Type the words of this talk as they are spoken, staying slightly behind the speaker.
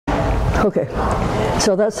Okay,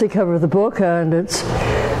 so that's the cover of the book, and it's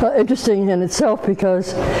interesting in itself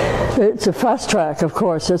because it's a fast track, of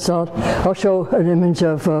course. It's not. I'll show an image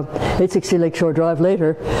of 860 Lakeshore Drive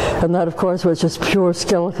later, and that, of course, was just pure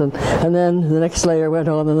skeleton. And then the next layer went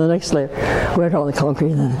on, and the next layer went on the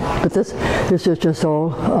concrete. But this is just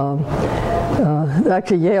all.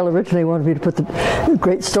 Actually, Yale originally wanted me to put the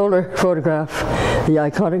Great Stoller photograph, the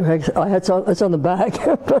iconic. I had it's on the back,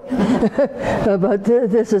 but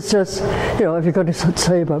this is just, you know, if you're going to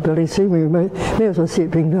say about Building Seagram, you may as well see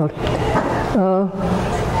it being built.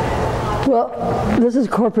 Well, this is a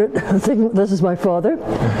corporate thing. This is my father,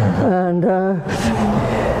 and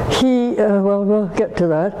he. Well, we'll get to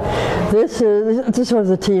that. This is sort of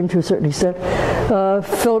the team to a certain extent.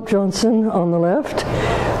 Philip Johnson on the left.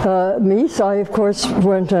 Mies, I of course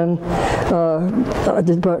went and I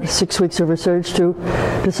did about 6 weeks of research to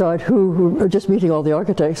decide who just meeting all the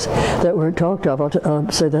architects that were talked of. I'll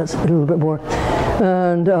say that a little bit more.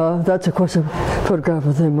 And that's of course a photograph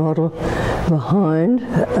of the model behind,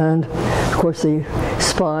 and of course the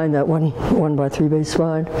spine, that 1 by 3 bay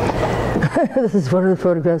spine. This is one of the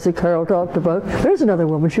photographs that Carol talked about. There's another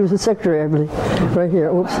woman. She was a secretary, I believe, right here.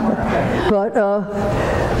 Oops. But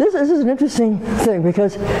this is an interesting thing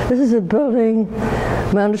because this is a Building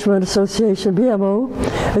Management Association, BMO.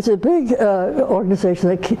 It's a big organization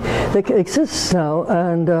that exists now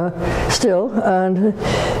and still, and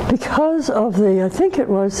because of the, I think it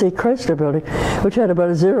was the Chrysler Building, which had about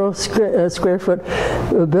a 0 square foot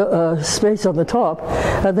space on the top,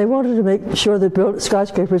 and they wanted to make sure that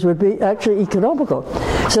skyscrapers would be actually economical.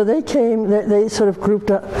 So they came, they sort of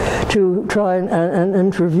grouped up to try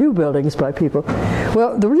and review buildings by people.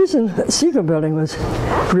 Well, the reason Seagram Building was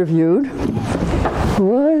reviewed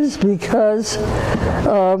was because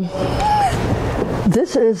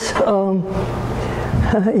this is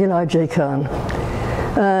Eli J. Kahn.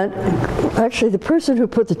 And actually, the person who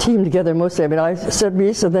put the team together mostly, I mean, I said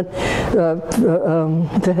Mies, and then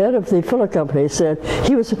the head of the filler company said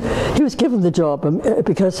he was given the job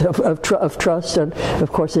because of trust, and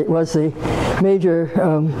of course it was the major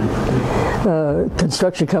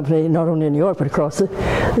construction company not only in New York but across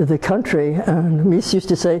the country. And Mies used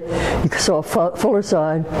to say you saw a Fuller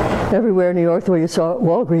sign everywhere in New York the way you saw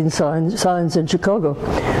Walgreens signs in Chicago.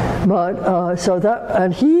 But so that,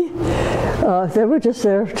 and he. They were just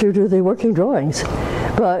there to do the working drawings,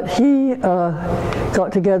 but he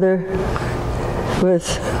got together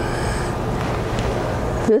with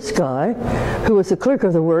this guy, who was the clerk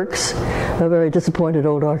of the works, a very disappointed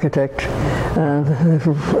old architect, and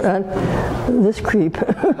this creep,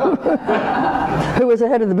 who was the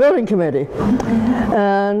head of the building committee.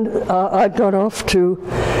 And I'd gone off to,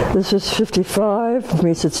 this was 55,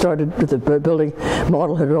 Mies had started with the building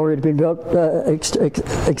model, had already been built,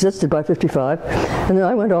 existed by 55, and then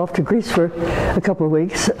I went off to Greece for a couple of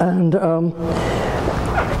weeks, and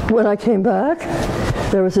when I came back,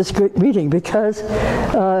 there was this great meeting because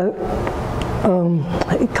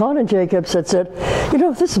Kahn and Jacobs had said, you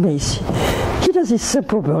know, this Mies, he does these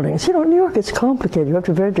simple buildings. You know, New York, it's complicated. You have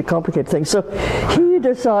to very complicate things. So he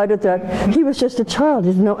decided that he was just a child.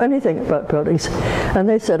 He didn't know anything about buildings. And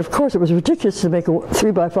they said, of course, it was ridiculous to make a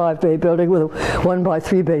 3 by 5 bay building with a 1 by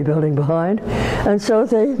 3 bay building behind. And so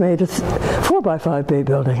they made a 4 by 5 bay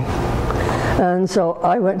building. And so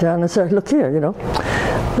I went down and said, look here, you know,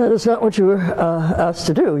 that is not what you were asked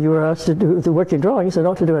to do. You were asked to do the working drawings and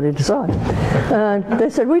not to do any design. And they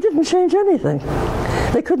said, we didn't change anything.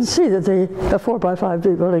 They couldn't see that a 4 by 5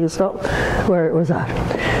 building is not where it was at.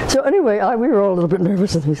 So anyway, we were all a little bit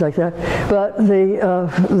nervous and things like that. But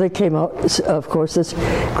they came out, of course, this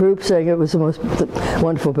group saying it was the most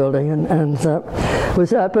wonderful building, and that was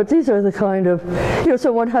that. But these are the kind of, you know,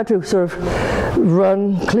 so one had to sort of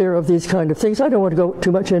run clear of these kind of things. I don't want to go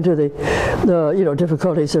too much into the you know,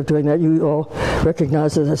 difficulties of doing that. You all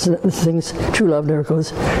recognize that things, true love never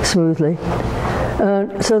goes smoothly.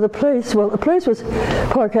 So the place was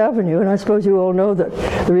Park Avenue, and I suppose you all know that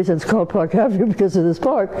the reason it's called Park Avenue because of this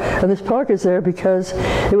park, and this park is there because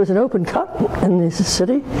it was an open cut in the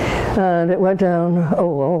city, and it went down,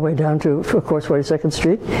 all the way down to, of course, 42nd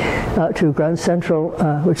Street, to Grand Central,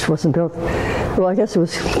 which wasn't built. Well, I guess it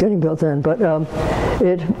was getting built then, but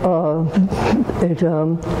it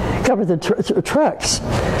covered the tracks.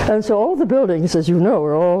 And so all the buildings, as you know,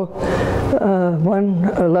 are all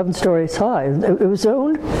 11 stories high. It was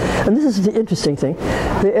zoned, and this is the interesting thing,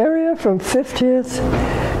 the area from 50th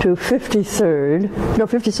to 53rd, no,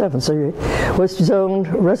 57th, sorry, was zoned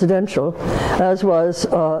residential, as was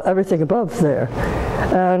everything above there.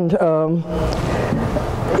 And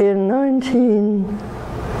in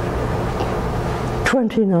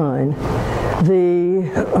 1929, the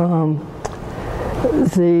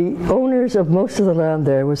owners of most of the land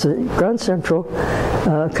there was the Grand Central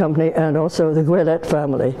Company and also the Guelet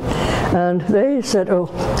family. And they said, oh,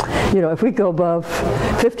 you know, if we go above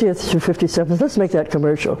 50th to 57th, let's make that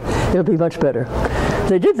commercial. It'll be much better.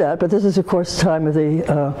 They did that, but this is, of course, the time of the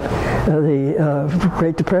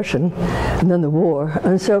Great Depression and then the war.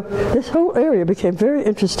 And so this whole area became very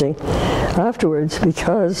interesting afterwards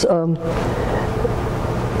because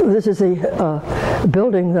this is the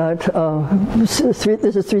building that, this is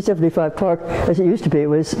 375 Park, as it used to be. It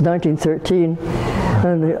was 1913.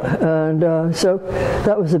 And so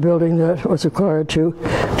that was the building that was required to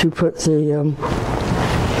put the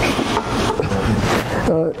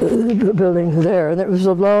building there. And it was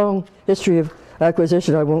a long history of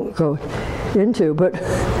acquisition I won't go into, but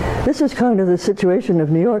this is kind of the situation of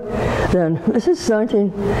New York then. This is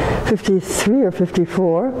 1953 or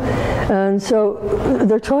 54, and so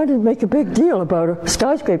they're trying to make a big deal about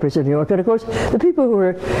skyscrapers in New York. And of course, the people who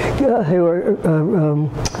were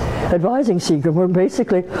advising Seagram were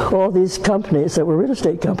basically all these companies that were real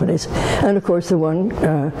estate companies, and of course the one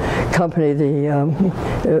company,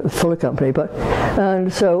 the Fuller Company.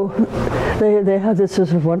 And so they had this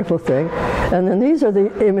sort of wonderful thing. And then these are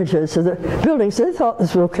the images of the buildings. They thought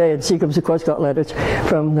this was okay, and Seagram's, of course, got letters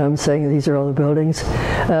from them saying these are all the buildings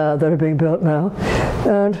that are being built now.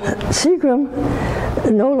 And Seagram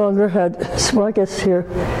no longer had, well, I guess here,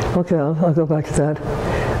 okay, I'll go back to that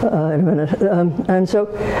in a minute. And so,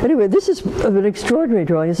 anyway, this is an extraordinary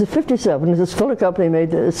drawing. This is 57. This Fuller Company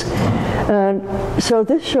made this. And so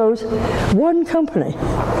this shows one company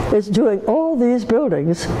is doing all these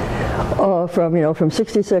buildings from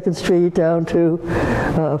 62nd Street down to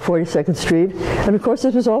 42nd Street. And of course,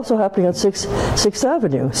 this was also happening on 6th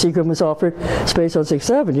Avenue. Seagram was offered space on 6th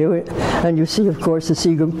Avenue. And you see, of course, the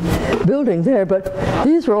Seagram building there. But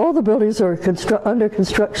these were all the buildings that were under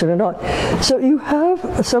construction and all. So you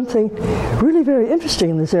have something really very interesting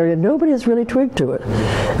in this area. Nobody has really twigged to it.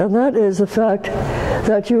 And that is the fact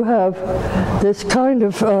that you have this kind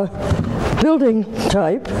of building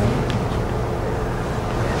type.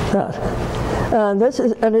 That. And this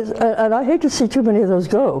is, and I hate to see too many of those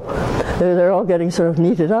go. They're all getting sort of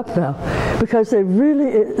neated up now, because they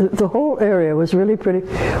really, the whole area was really pretty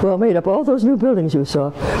well made up. All those new buildings you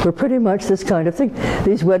saw were pretty much this kind of thing.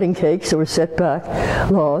 These wedding cakes that were set back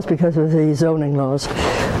laws because of the zoning laws,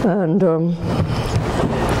 and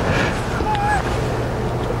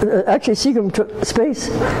actually, Seagram took space.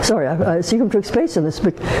 Sorry, Seagram took space in this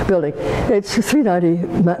big building. It's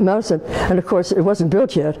 390 Madison, and of course, it wasn't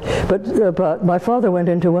built yet. But my father went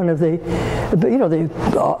into one of the, the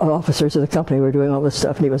officers of the company were doing all this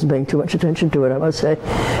stuff, and he wasn't paying too much attention to it, I must say.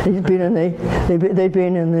 They'd been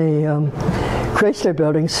in the Chrysler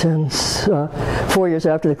building since 4 years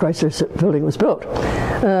after the Chrysler building was built.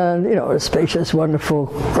 And, a spacious, wonderful,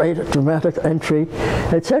 great, dramatic entry,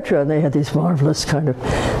 etc. And they had these marvelous kind of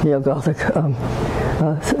neo-Gothic,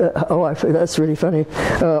 that's really funny,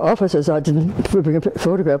 offices. I didn't bring a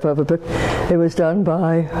photograph of it, but it was done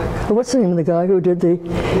by, what's the name of the guy who did the...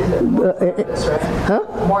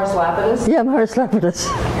 Morris Lapidus? Yeah, Morris Lapidus,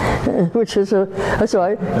 which is so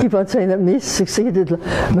I keep on saying that Mies succeeded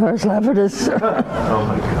Morris Lapidus. Oh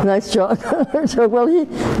my God. Nice job. So, well, he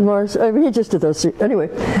just did those. Anyway,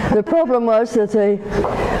 the problem was that they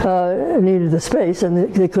needed the space,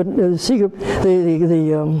 and they couldn't. The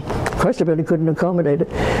Chrysler building couldn't accommodate it,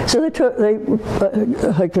 so they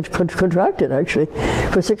contracted actually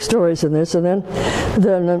for 6 stories in this, and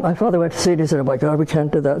then my father went to see it. And he said, "Oh my God, we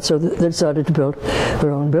can't do that." So they decided to build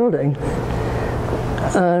their own building.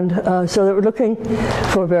 And so they were looking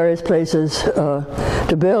for various places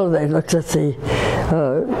to build. They looked at the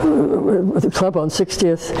club on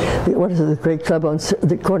 60th. What is it? The great club on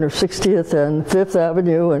the corner of 60th and 5th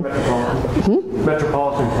Avenue, and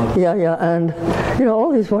Metropolitan Club. Yeah, and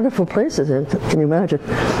all these wonderful places. Can you imagine?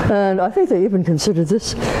 And I think they even considered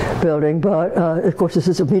this building, but of course this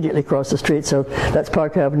is immediately across the street. So that's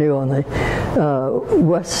Park Avenue on the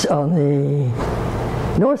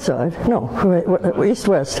north side, no,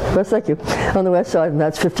 east-west, thank you, on the west side, and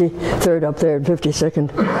that's 53rd up there and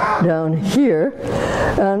 52nd down here.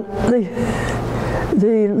 And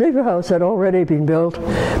the Lever House had already been built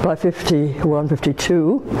by 51,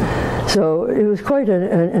 52, so it was quite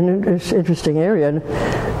an interesting area.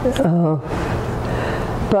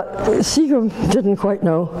 But Seagram didn't quite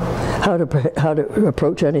know how to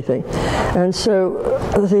approach anything, and so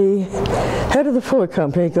the head of the Fuller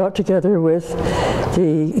Company got together with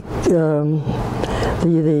the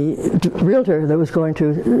realtor that was going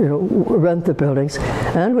to rent the buildings,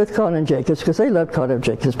 and with Kahn and Jacobs, because they loved Kahn and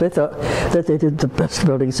Jacobs. They thought that they did the best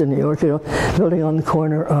buildings in New York. Building on the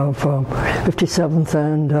corner of 57th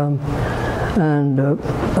and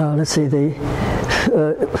let's see, the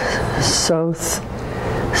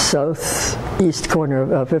southeast corner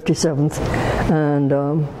of 57th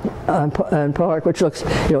and Park, which looks,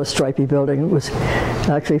 a stripy building. It was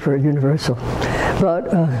actually for Universal, but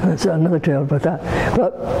it's another tale about that.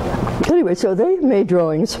 But anyway, so they made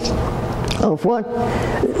drawings of what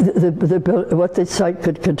what the site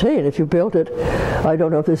could contain if you built it. I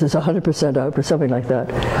don't know if this is 100% out or something like that.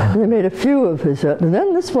 And they made a few of his, and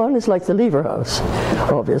then this one is like the Lever House,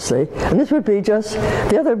 obviously. And this would be just,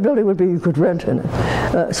 the other building would be you could rent in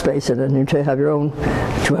space in it, and you'd have your own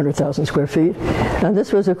 200,000 square feet. And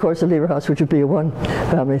this was, of course, the Lever House, which would be a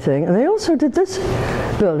one-family thing. And they also did this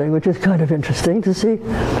building, which is kind of interesting to see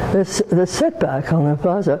the setback on the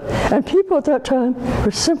plaza. And people at that time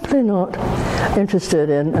were simply not interested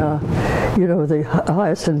in, the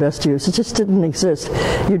highest and best use. It just didn't exist.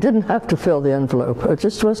 You didn't have to fill the envelope. It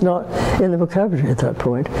just was not in the vocabulary at that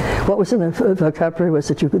point. What was in the vocabulary was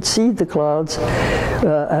that you could seed the clouds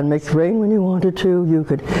and make rain when you wanted to. You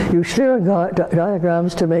could use Schlieren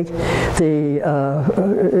diagrams to make the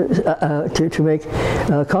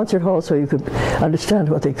concert halls, so you could understand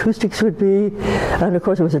what the acoustics would be. And of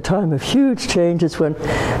course, it was a time of huge changes when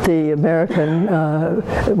the American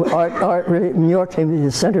art really, New York came to be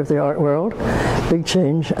the center of the art world. Big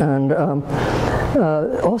change. And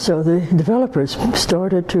also the developers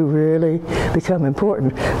started to really become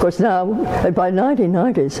important. Of course, now by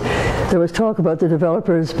 1990s, there was talk about the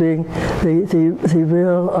developers being the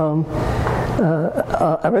real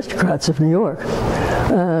aristocrats of New York,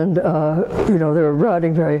 and they were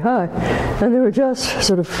riding very high, and they were just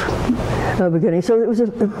sort of beginning. So it was a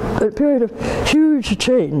period of huge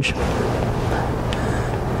change.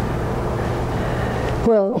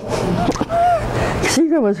 Well,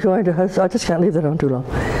 Seagram was going to have, I just can't leave that on too long.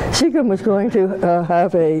 Seagram was going to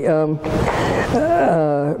have a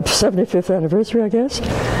 75th anniversary, I guess.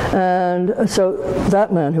 And so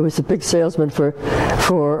that man, who was the big salesman for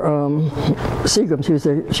Seagram's, he was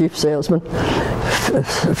the chief salesman,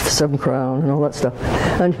 Seven Crown and all that stuff.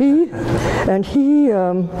 And he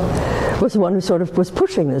was the one who sort of was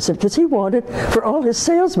pushing this, because he wanted for all his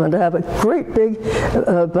salesmen to have a great big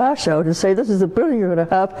bash out and say, this is the building you're going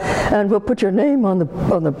to have, and we'll put your name on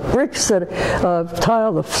the bricks that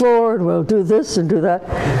tile the floor, and we'll do this and do that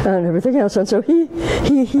and everything else. And so he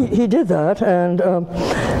did that, and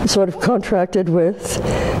sort of contracted with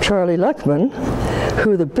Charlie Luckman,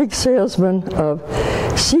 who the big salesman of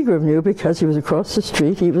Seagram knew because he was across the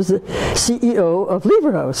street. He was the CEO of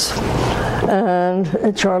Lever House. And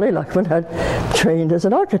Charlie Luckman had trained as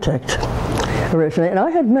an architect originally. And I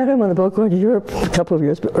had met him on the boat going to Europe a couple of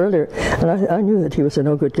years earlier, and I knew that he was a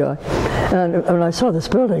no good guy. And when I saw this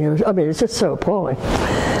building, it's just so appalling.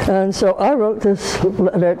 And so I wrote this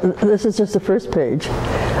letter. This is just the first page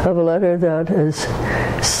of a letter that is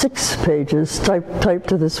 6 pages typed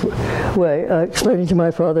to this way, explaining to my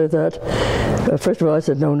father that, first of all, I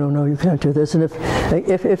said, no, you can't do this. And if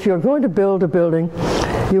you're going to build a building,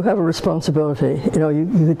 you have a responsibility. You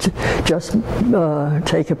could just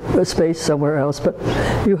take a space somewhere else, but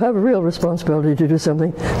you have a real responsibility to do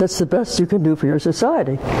something that's the best you can do for your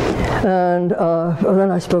society. And then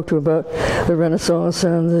I spoke to him about the Renaissance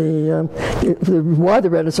and why the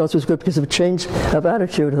Renaissance was good, because of a change of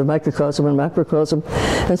attitude of the microcosm and macrocosm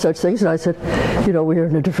and such things. And I said, we're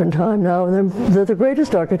in a different time now, and they're the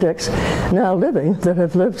greatest architects now living that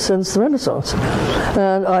have lived since the Renaissance.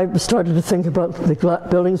 And I started to think about the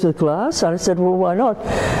buildings with glass, and I said, well, why not?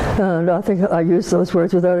 And I think I used those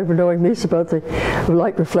words without even knowing Mies about the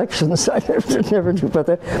light reflections. I never knew about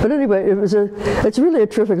that. But anyway, it's really a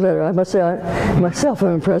terrific letter. I must say, myself,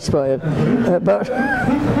 I'm impressed by it.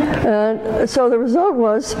 And so the result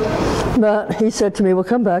was that he said to me, well,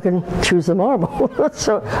 come back and choose the marble.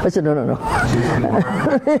 So I said, no.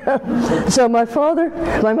 Yeah. So my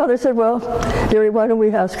mother said, well, dearie, why don't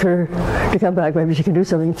we ask her to come back? Maybe she can do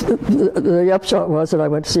something. The upshot was that I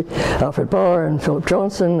went to see Alfred Barr and Philip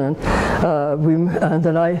Johnson, and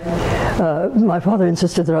then my father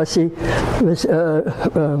insisted that I see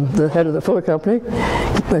the head of the Fuller Company,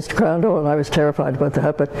 Mr. Crandall, and I was terrified about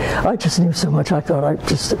that, but I just knew so much. I thought I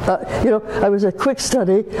was a quick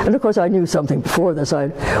study, and of course I knew something before this.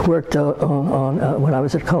 I'd worked on when I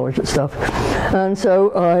was at college and stuff, and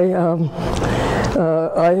so I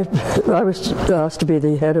was asked to be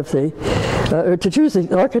the head of to choose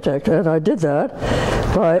the architect, and I did that.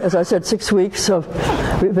 by, as I said, 6 weeks of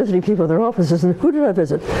visiting people in their offices. And who did I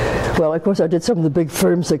visit? Well, of course, I did some of the big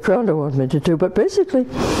firms that Crowder wanted me to do, but basically,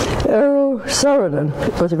 Eero Saarinen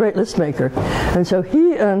was a great list maker. And so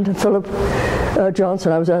he and Philip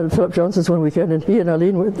Johnson, I was at Philip Johnson's one weekend, and he and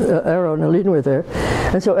Eero and Aline were there.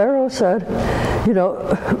 And so Eero said, you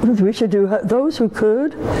know, we should do those who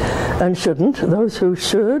could and shouldn't, those who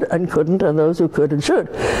should and couldn't, and those who could and should.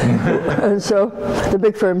 And so the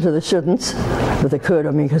big firms are the shouldn'ts, but they could,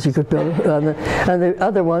 I mean, because you could build. And the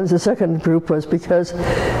other ones, the second group was because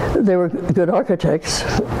they were good architects,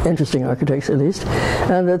 interesting architects at least,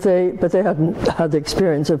 and but they hadn't had the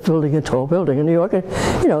experience of building a tall building in New York. And,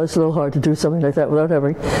 you know, it's a little hard to do something like that without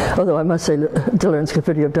having, although I must say Diller and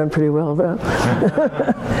Scafidi have done pretty well there.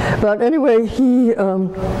 But anyway,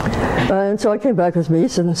 and so I came back with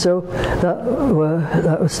Mies, and so that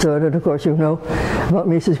was stood. And of course, you know about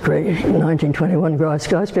Mies's great 1921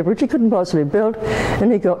 skyscraper, which he couldn't possibly build,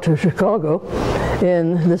 and he got to Chicago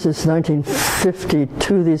this is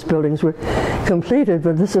 1952, these buildings were completed.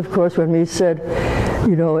 But this, of course, when Mies said,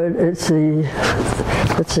 you know, let's see,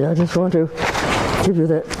 I just want to give you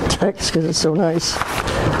that text because it's so nice.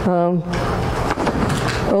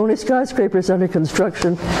 Only skyscrapers under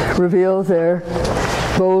construction reveal their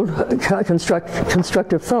bold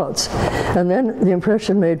constructive thoughts, and then the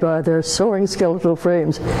impression made by their soaring skeletal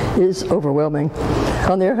frames is overwhelming.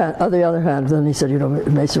 On the other hand, then he said, you know,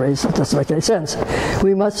 masonry doesn't make any sense.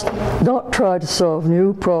 We must not try to solve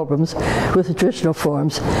new problems with the traditional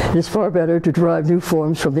forms. It is far better to derive new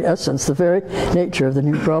forms from the essence, the very nature of the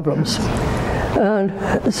new problems.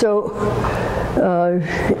 And so,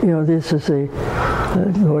 you know, this is a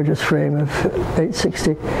gorgeous frame of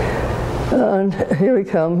 860. And here we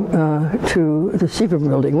come to the Seagram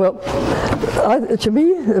Building. Well, to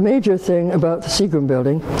me, the major thing about the Seagram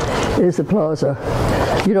Building is the plaza.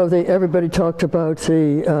 You know, everybody talked about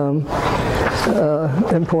the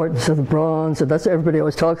importance of the bronze, and that's what everybody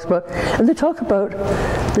always talks about. And they talk about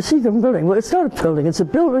the Seagram Building. Well, it's not a building, it's a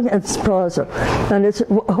building and it's a plaza. And it's a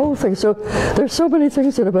whole thing. So there's so many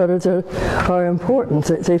things about it that are important.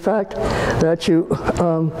 The fact that you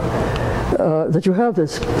have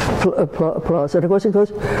this plaza, and of course it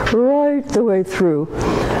goes right the way through.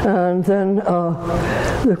 And then,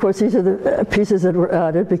 of course, these are the pieces that were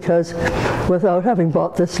added because without having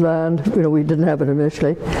bought this land, you know, we didn't have it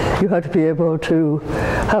initially. You had to be able to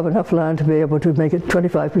have enough land to be able to make it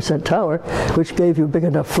 25% tower, which gave you a big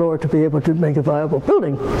enough floor to be able to make a viable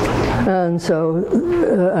building. And so,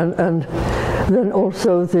 and then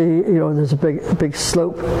also there's a big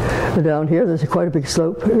slope down here. There's quite a big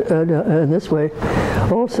slope in this way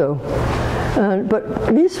also. But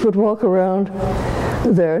Mies would walk around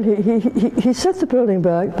there, and he set the building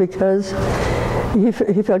back because he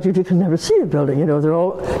felt you could never see a building. You know, they're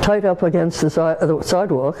all tied up against the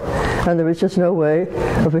sidewalk, and there was just no way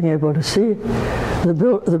of being able to see the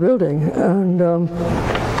building. And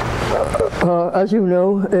as you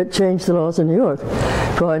know, it changed the laws in New York.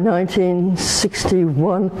 By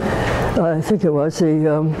 1961, I think it was, the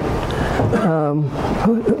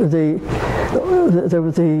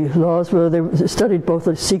laws were, they studied both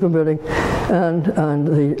the Seagram Building and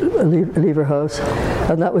the Lever House,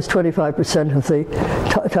 and that was 25% of the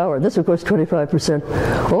tower. And this, of course, 25%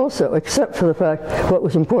 also, except for the fact what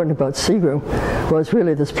was important about Seagram was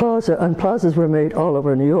really this plaza, and plazas were made all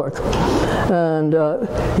over New York. And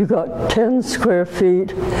you got 10 square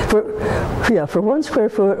feet, for 1 square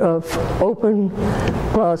foot of open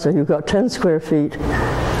plaza, you got 10 square feet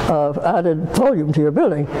of added volume to your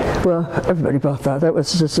building. Well, everybody bought that. That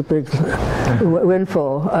was just a big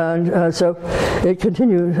windfall. And so it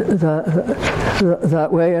continued that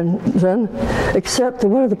way. And then, except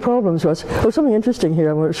one of the problems was, something interesting here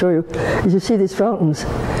I want to show you, is you see these fountains.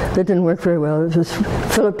 They didn't work very well. It was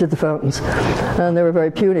Philip did the fountains, and they were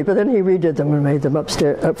very puny. But then he redid them and made them up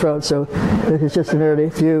front, so it was just an early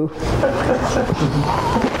view.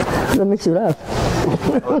 That makes you laugh.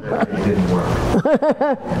 It didn't work.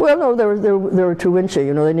 Well, no, they were too winchy.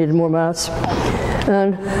 You know, they needed more mass.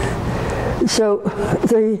 And so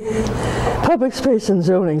the public space and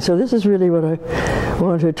zoning. So this is really what I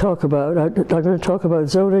want to talk about. I'm going to talk about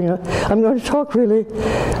zoning. I'm going to talk really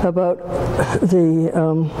about the.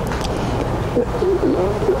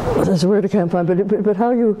 There's a word I can't find, but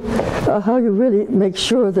how you really make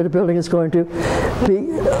sure that a building is going to be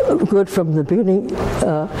good from the beginning,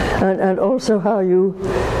 and also how you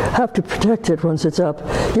have to protect it once it's up.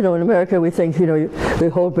 In America we think, the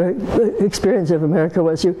whole experience of America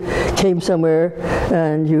was you came somewhere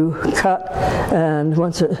and you cut and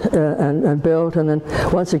once and built, and then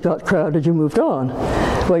once it got crowded you moved on.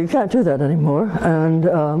 Well, you can't do that anymore, and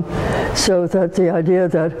so that the idea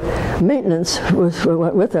that maintenance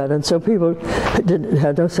went with that, and so people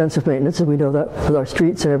had no sense of maintenance, and we know that with our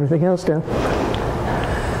streets and everything else now.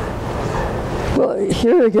 Well,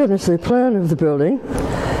 here again is the plan of the building,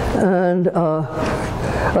 and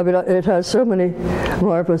it has so many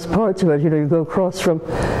marvelous parts of it. You go across from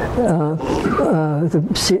the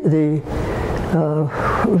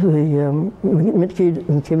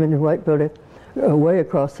McKean White building way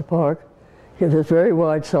across the park. You have this very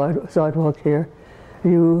wide sidewalk here.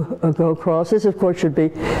 You go across. This, of course, should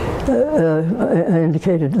be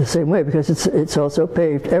indicated the same way because it's also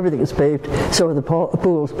paved. Everything is paved. So are the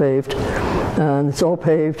pools paved, and it's all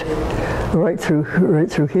paved right through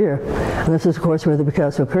here. And this is, of course, where the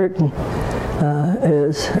Picasso curtain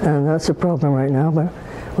is, and that's a problem right now. But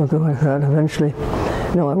we'll go into that eventually.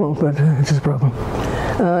 No, I won't. But it's a problem.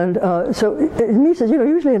 And so Mies says,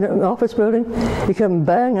 usually in an office building, you come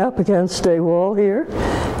bang up against a wall here,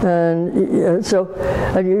 and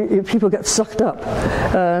people get sucked up,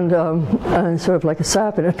 and sort of like a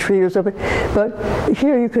sap in a tree or something. But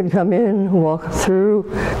here you can come in, walk through,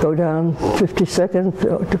 go down 52nd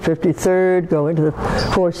to 53rd, go into the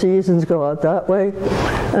Four Seasons, go out that way,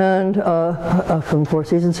 and from Four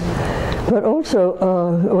Seasons. But also,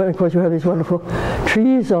 of course, you have these wonderful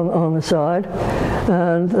trees on the side.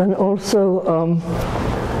 And then also,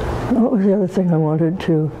 what was the other thing I wanted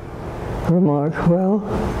to remark? Well,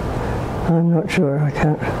 I'm not sure. I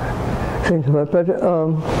can't think of it. But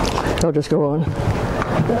I'll just go on.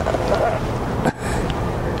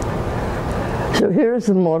 So here's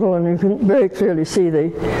the model, and you can very clearly see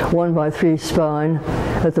the 1x3 spine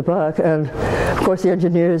at the back. And of course, the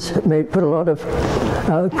engineers put a lot of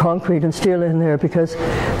concrete and steel in there because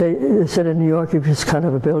they said in New York it was kind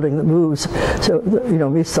of a building that moves. So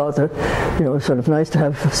we thought that it was sort of nice to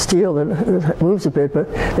have steel that moves a bit,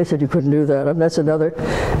 but they said you couldn't do that. And that's another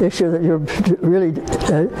issue that you're really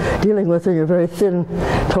dealing with in your very thin,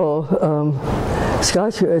 tall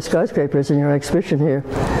skyscrapers in your exhibition here.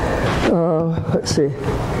 Let's see.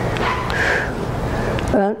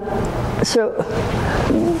 And so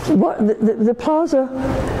the plaza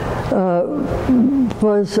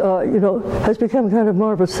has become kind of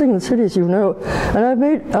marvelous thing in the city, as you know.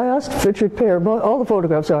 And I asked Richard Pear, all the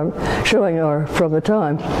photographs I'm showing are from the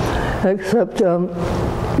time, except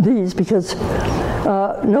these, because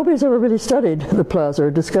nobody's ever really studied the plaza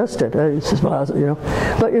or discussed it. It's just plaza,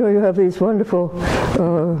 But you have these wonderful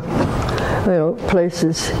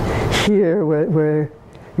places here where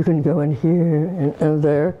you can go in here and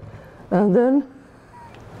there, and then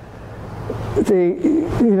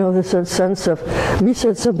this sense of, he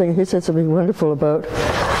said something wonderful about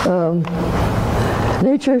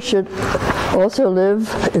nature should also live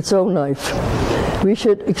its own life. We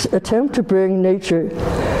should attempt to bring nature,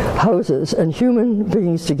 houses, and human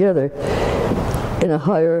beings together in a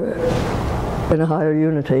higher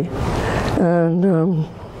unity, and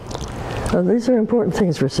these are important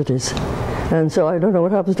things for cities. And so I don't know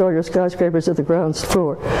what happens to all your skyscrapers at the ground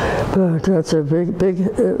floor, but that's a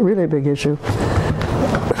really big issue.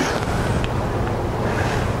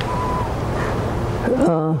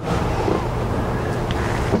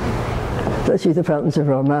 I see the fountains of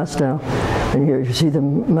our mast now, and here you see the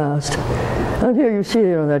mast. And here you see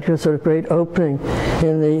that sort of great opening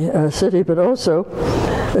in the city, but also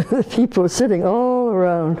the people sitting all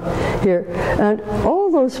around here. And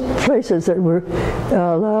all those places that were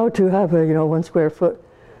allowed to have a 1 square foot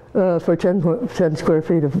for 10 square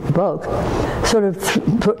feet of bulk, sort of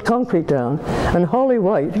put concrete down. And Holly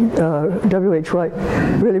White, W.H. White,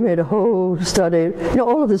 really made a whole study.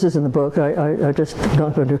 All of this is in the book. I just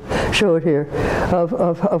not going to show it here,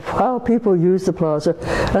 of how people use the plaza.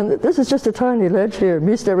 And this is just a tiny ledge here.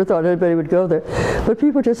 Mies never thought anybody would go there, but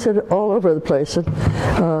people just sit all over the place. And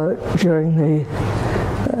during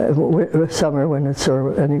the summer when it's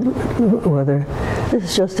or any weather. This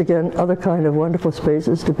is just, again, other kind of wonderful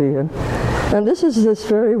spaces to be in. And this is this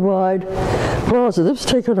very wide plaza. This was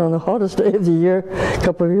taken on the hottest day of the year a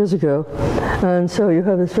couple of years ago. And so you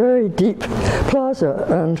have this very deep plaza.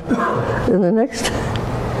 And in the next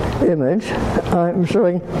image, I'm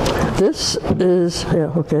showing, this is,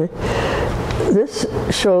 this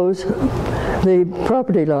shows the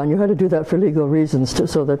property line. You had to do that for legal reasons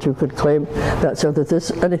so that you could claim that, so that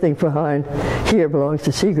anything behind here belongs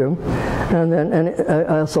to Seagram, and then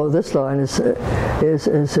also this line is the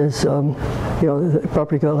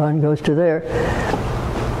property line goes to there.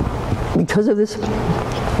 because of this,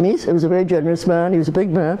 Mies was a very generous man. He was a big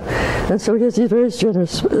man, and so he has these very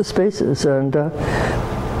generous spaces. And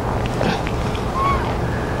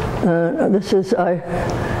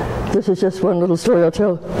this is just one little story I'll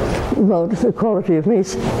tell about the quality of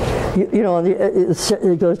Mies. You know,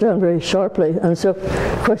 it goes down very sharply, and so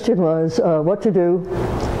the question was what to do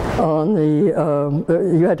on the.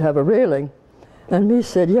 You had to have a railing, and Mies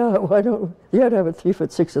said, "Yeah, why don't you had to have it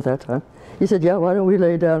 3'6" at that time?" He said, "Yeah, why don't we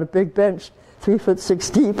lay down a big bench, 3'6"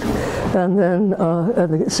 deep?" And then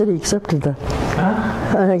and the city accepted that.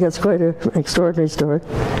 I think that's quite an extraordinary story.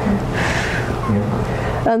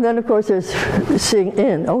 And then, of course, there's seeing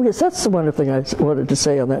in. Oh, yes, that's the one thing I wanted to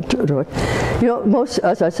say on that drawing. You know, most,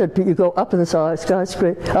 as I said, you go up in the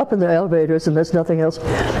skyscraper, up in the elevators, and there's nothing else.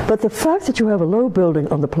 But the fact that you have a low building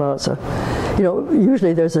on the plaza, you know,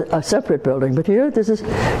 usually there's a separate building, but here this is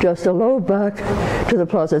just a low back to the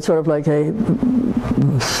plaza. It's sort of like a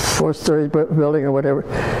 4-story building or whatever.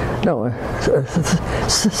 No,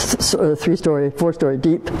 3-story, 4-story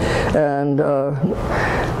deep, and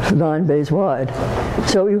 9 bays wide.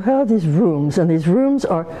 So you have these rooms, and these rooms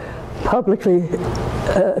are publicly,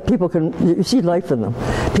 people can, you see life in them.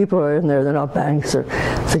 People are in there, they're not banks or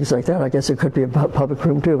things like that. I guess it could be a public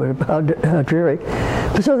room too, but how dreary.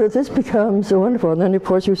 So that this becomes wonderful. And then, of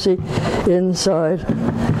course, you see inside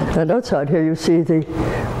and outside here, you see the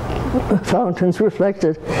fountains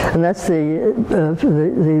reflected, and that's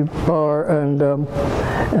the bar and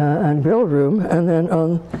grill room. And then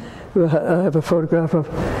I have a photograph of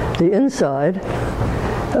the inside,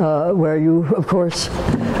 where you, of course,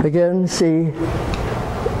 again see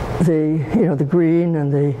the green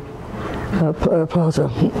and the plaza,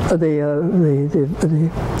 the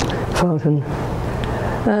fountain.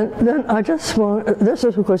 And then I just want, this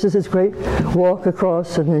is, of course, this great walk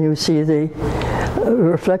across, and then you see the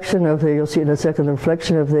reflection of the, you'll see in a second, the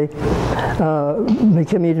reflection of the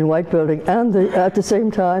Macmillan White Building, and at the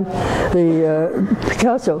same time the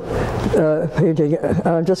Picasso painting.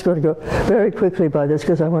 I'm just going to go very quickly by this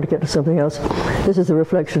because I want to get to something else. This is the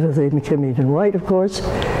reflection of the Macmillan White, of course,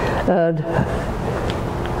 and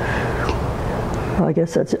I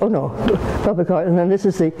guess that's it. Oh no, public art. And then this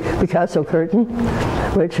is the Picasso curtain,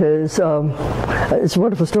 which is it's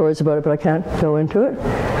wonderful stories about it, but I can't go into it.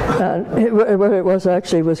 And what it was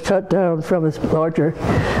actually was cut down from a larger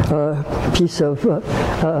piece of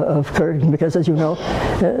curtain, because, as you know,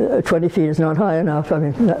 20 feet is not high enough. I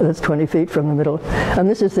mean, that's 20 feet from the middle. And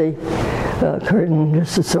this is the curtain.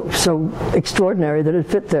 This is so extraordinary that it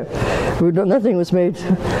fit there. Nothing was made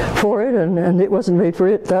for it, and it wasn't made for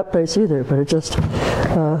it, that place either, but it just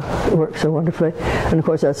worked so wonderfully. And of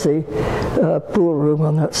course, that's the pool room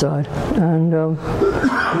on that side. And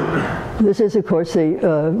this is, of course, the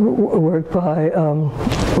work by, oh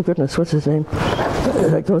goodness, what's his name?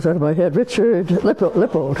 That goes out of my head, Richard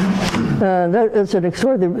Lippold. And that is an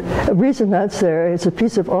extraordinary reason that's there. It's a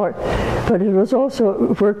piece of art, but it was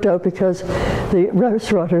also worked out because the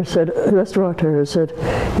restaurateur said,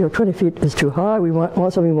 you know, 20 feet is too high. We want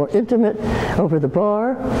something more intimate over the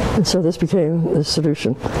bar, and so this became the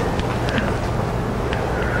solution.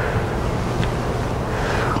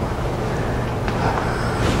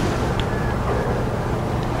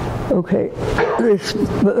 Okay,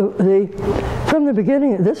 from the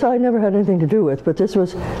beginning, this I never had anything to do with, but this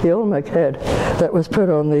was the Olmec head that was put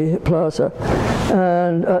on the plaza.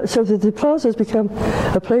 And so the plaza has become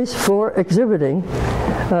a place for exhibiting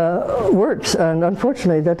works, and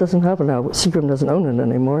unfortunately that doesn't happen now. Seagram doesn't own it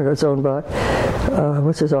anymore. It's owned by,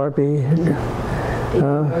 what's his RB?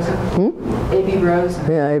 A.B. Rose.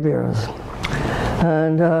 Yeah, A.B. Rose.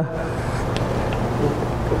 And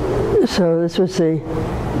so this was the,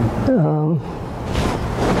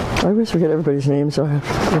 I always forget everybody's names, so I have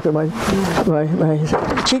to look at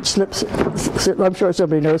my cheat slips. I'm sure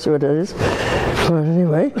somebody knows who it is. But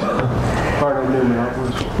anyway. Barnett Newman.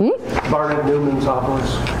 Barnett Newman's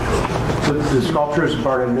Opolis. The sculpture is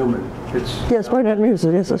Barnett Newman. Yes, Barnett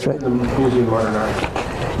Museum. Yes, that's right. In the Museum of Art and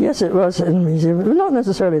Art. Yes, it was in the museum. Not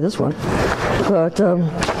necessarily this one, but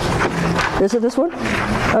is it this one?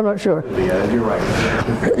 I'm not sure. Yeah, you're right.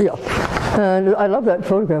 Yeah. And I love that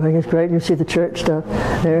photograph. I think it's great. You see the church down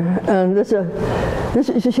there, and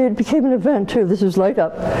it became an event too. This was light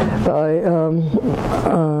up by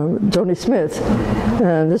Tony Smith,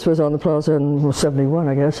 and this was on the plaza in '71,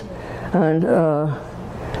 I guess. And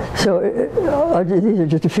so these are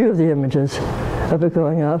just a few of the images of it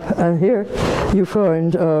going up. And here you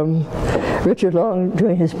find Richard Long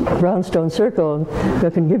doing his brownstone circle, and I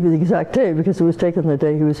can give you the exact date because it was taken the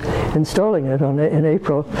day he was installing it in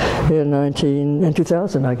April in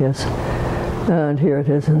 2000, I guess. And here it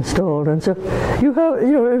is installed. And so you have,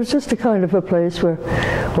 you know, it was just a kind of a place where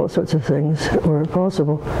all sorts of things were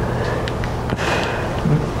possible.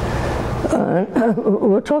 And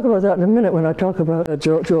we'll talk about that in a minute when I talk about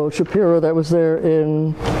Joel Shapiro that was there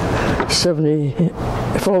in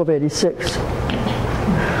fall of 86.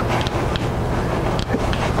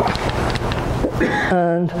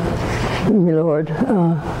 And Milord,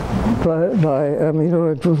 by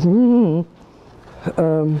Milord,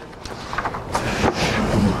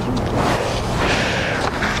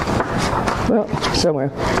 well,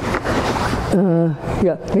 somewhere.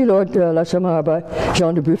 Yeah, Milord La Chamar by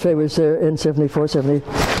Jean de Buffet was there in 74,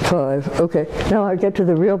 75. Okay, now I get to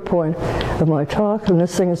the real point of my talk, and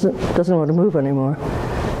this thing doesn't want to move anymore.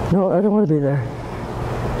 No, I don't want to be there.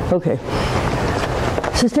 Okay.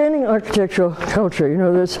 Sustaining architectural culture. You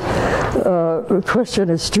know, this question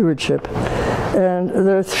is stewardship. And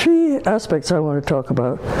there are three aspects I want to talk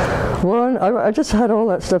about. One, I just had all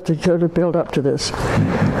that stuff to build up to this.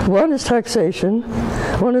 One is taxation,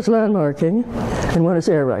 one is landmarking, and one is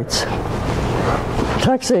air rights.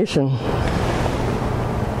 Taxation.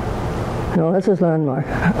 No, that's his landmark.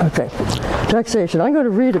 Okay. Taxation. I'm going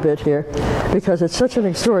to read a bit here because it's such an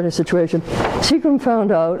extraordinary situation. Seagram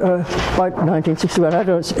found out by 1961, I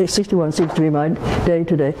don't know, 61 seems to be my day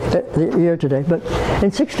today, the year today, but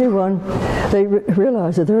in 61 they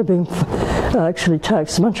realized that they were being actually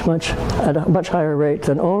taxed at a much higher rate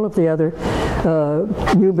than all of the other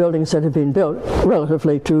new buildings that had been built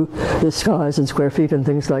relatively to the size and square feet and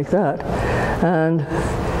things like that. And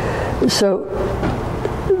so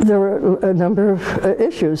there were a number of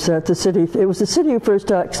issues that the city, it was the city who first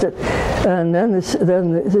taxed it, and then the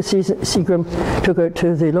Seagram took it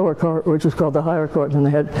to the lower court, which was called the higher court, and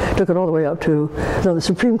they took it all the way up to the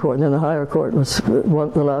Supreme Court, and then the higher court was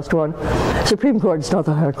the last one. Supreme Court is not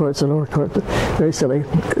the higher court, it's the lower court. Very silly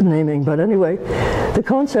naming, but anyway, the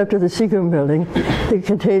concept of the Seagram Building, it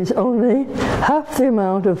contains only half the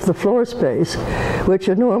amount of the floor space which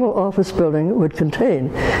a normal office building would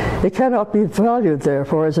contain. It cannot be valued,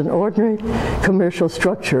 therefore, as an ordinary commercial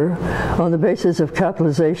structure on the basis of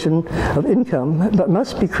capitalization of income, but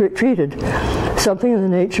must be treated something in the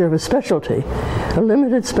nature of a specialty, a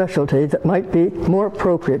limited specialty that might be more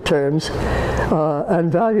appropriate terms,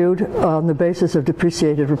 and valued on the basis of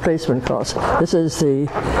depreciated replacement costs. This is the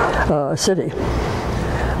city.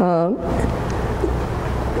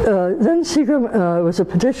 Then Seagram was a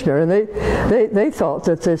petitioner, and they thought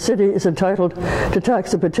that the city is entitled to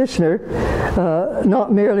tax the petitioner,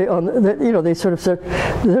 not merely on, they sort of said,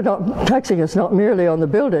 they're not taxing us not merely on the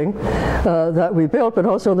building that we built, but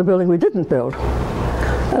also on the building we didn't build.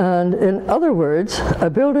 And in other words, a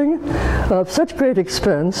building of such great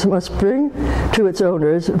expense must bring to its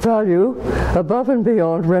owners value above and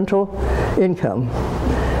beyond rental income.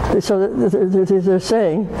 So they're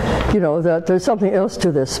saying, that there's something else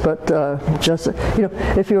to this, but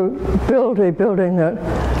if you build a building that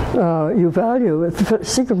you value,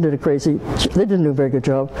 Seagram did they didn't do a very good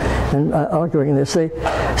job in arguing this. They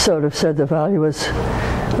sort of said the value was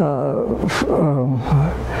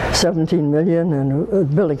 17 million and the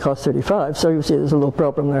building cost 35, so you see there's a little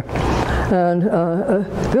problem there. And a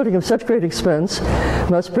building of such great expense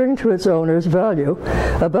must bring to its owners value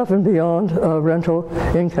above and beyond rental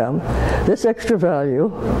income. This extra value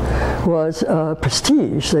was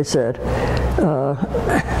prestige, they said.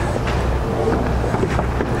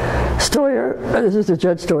 Stoyer, this is the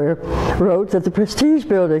Judge Stoyer, wrote that the prestige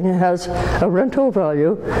building has a rental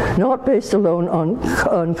value not based alone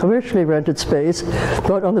on commercially rented space,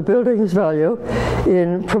 but on the building's value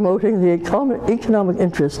in promoting the economic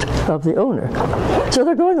interest of the owner. So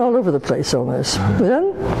they're going all over the place on this.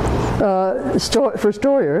 Then, for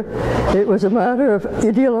Stoyer, it was a matter of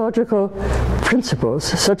ideological principles.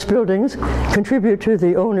 Such buildings contribute to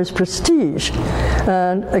the owner's prestige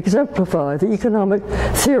and exemplify the economic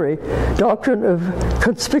theory, doctrine of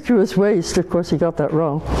conspicuous waste. Of course, he got that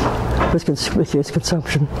wrong. Was conspicuous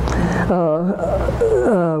consumption.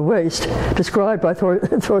 Waste, described by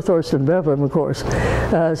Thorsten Veblen, of course,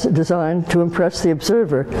 as designed to impress the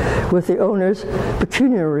observer with the owner's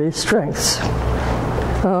pecuniary strengths.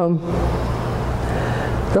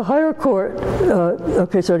 The higher court,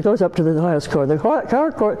 so it goes up to the highest court. The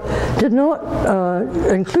higher court did not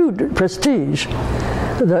include prestige,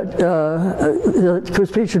 that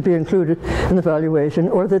prestige should be included in the valuation,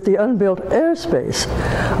 or that the unbuilt airspace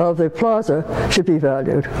of the plaza should be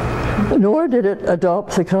valued. Nor did it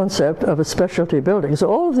adopt the concept of a specialty building. So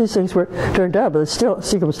all of these things were turned down, but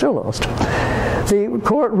Seagram still lost. The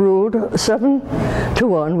court ruled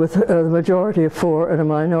 7-1 with a majority of 4 and a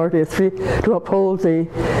minority of 3 to uphold the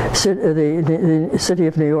City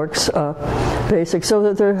of New York's basic, so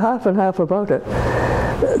that they're half and half about it.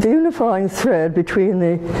 The unifying thread between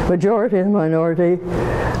the majority and minority,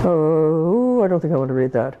 I don't think I want to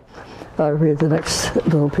read that. I'll read the next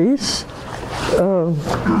little piece.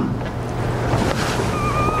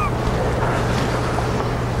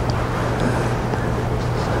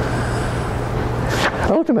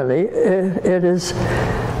 Ultimately, it is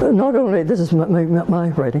not only, this is my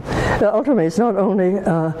writing, ultimately it's not only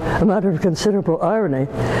a matter of considerable irony,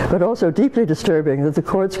 but also deeply disturbing that the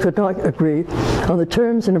courts could not agree on the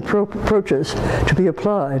terms and approaches to be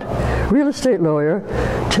applied. Real estate lawyer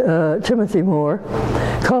Timothy Moore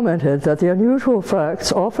commented that the unusual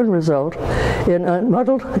facts often result in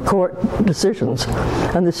muddled court decisions,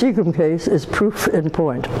 and the Seagram case is proof in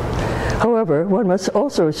point. However, one must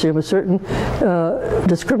also assume a certain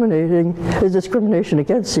discrimination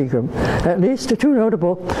against Seagram. At least 2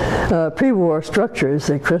 notable pre-war structures,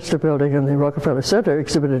 the Cresta Building and the Rockefeller Center,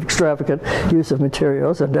 exhibited extravagant use of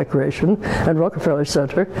materials and decoration, and Rockefeller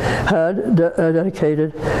Center had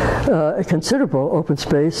dedicated a considerable open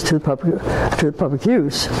space to public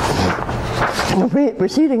use. The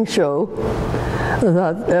proceedings show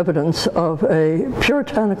that evidence of a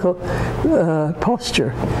puritanical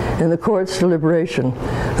posture in the court's deliberation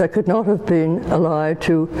that could not have been allied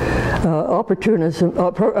to opportunism,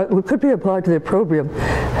 could be applied to the opprobrium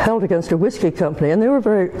held against a whiskey company, and they were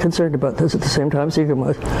very concerned about this at the same time Seagram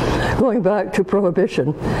was, going back to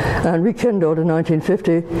Prohibition and rekindled in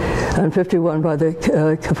 1950 and 51 by the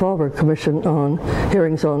Kefauver Commission on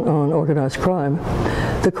hearings on organized crime.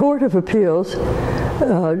 The Court of Appeals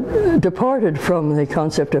departed from the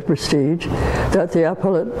concept of prestige that the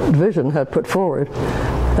appellate division had put forward,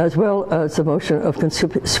 as well as the motion of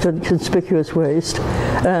conspicuous waste,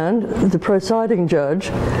 and the presiding judge,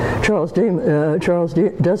 Charles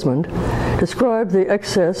Desmond, described the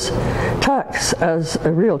excess tax as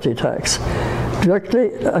a realty tax,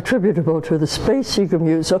 directly attributable to the space Seagram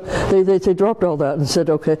used. So they dropped all that and said,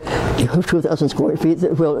 okay, you have 2,000 square feet,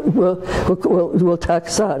 we'll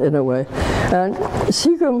tax that in a way. And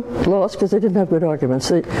Seagram lost because they didn't have good arguments.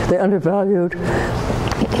 They undervalued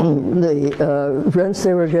the rents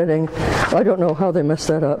they were getting. I don't know how they messed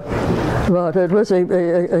that up, but it was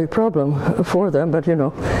a problem for them. But, you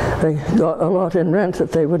know, they got a lot in rent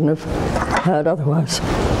that they wouldn't have had otherwise.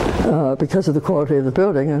 Because of the quality of the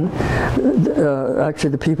building, and actually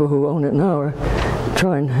the people who own it now are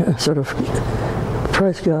trying sort of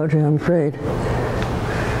price gouging, I'm afraid.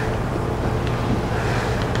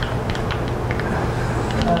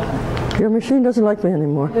 Your machine doesn't like me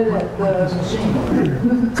anymore.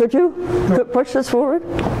 Could you push this forward?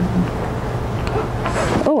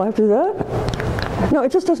 Oh, I have to do that? No,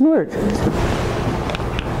 it just doesn't work.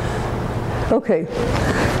 Okay.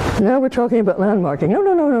 Now we're talking about landmarking.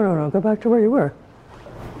 No. Go back to where you were.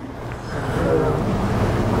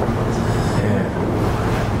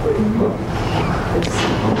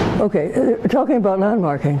 Okay, talking about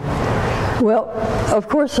landmarking. Well, of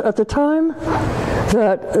course, at the time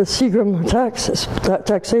that Seagram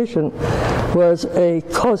taxation was a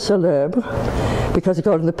cause célèbre, because it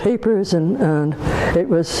got in the papers and it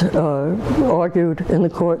was argued in the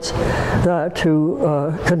courts that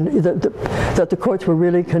that the courts were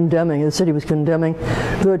really condemning, the city was condemning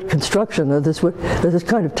good construction, that this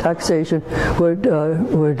kind of taxation would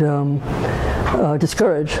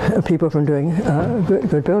discourage people from doing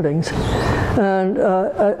good buildings, and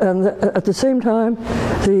at the same time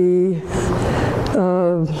the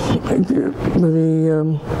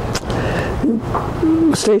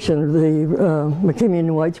station, the McKinney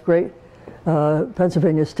 & White's great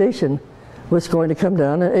Pennsylvania station, was going to come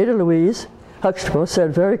down, and Ada Louise Huxtable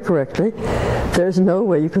said very correctly, there's no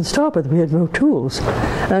way you can stop it. We had no tools.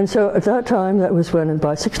 And so at that time, that was when,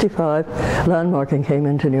 by 65, landmarking came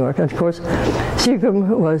into New York. And of course,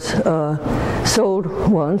 Seagram was sold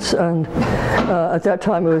once, and at that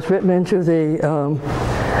time it was written into the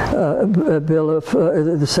bill of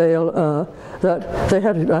the sale that they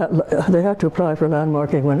had to apply for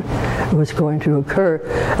landmarking when it was going to occur.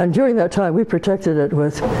 And during that time, we protected it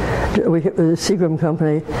with the Seagram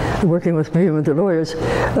Company, working with me and the lawyers.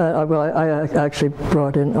 I actually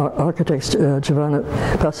brought in architects, Giovanna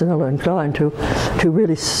Passanella and Klein, to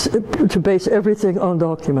really to base everything on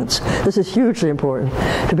documents. This is hugely important,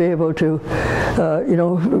 to be able to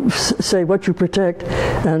say what you protect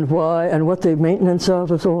and why and what the maintenance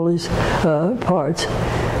of all these parts.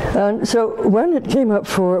 And so when it came up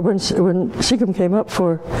for, when Seagram came up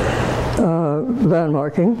for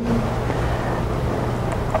landmarking,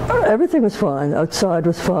 everything was fine. Outside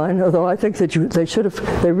was fine, although I think that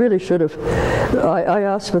they really should have. I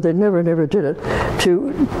asked, but they never did it,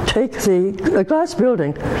 to take a glass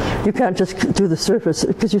building. You can't just do the surface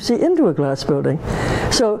because you see into a glass building.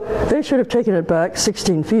 So they should have taken it back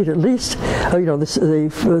 16 feet at least.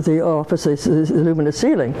 The office, the luminous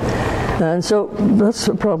ceiling. And so that's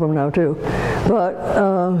a problem now too.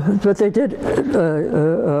 But they did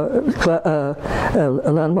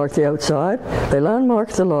landmark the outside, they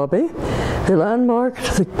landmarked the lobby, they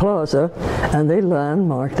landmarked the plaza, and they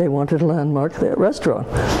wanted to landmark the restaurant.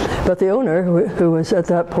 But the owner, who was at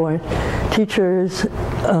that point Teachers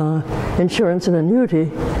Insurance and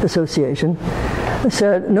Annuity Association,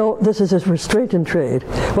 said, no, this is a restraint in trade.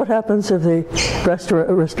 What happens if the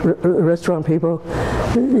restaurant people,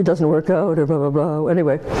 it doesn't work out, or blah, blah, blah.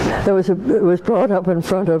 Anyway, it was brought up in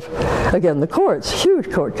front of, again, the courts,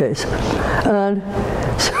 huge court case. And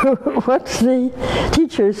so what the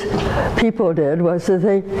teachers people did was that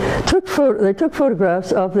they took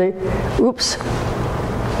photographs of the, oops,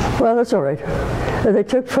 well, that's all right. They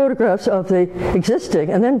took photographs of the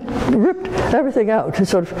existing and then ripped everything out,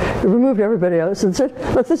 sort of removed everybody else and said,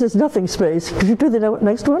 look, this is nothing space. Could you do the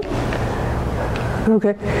next one?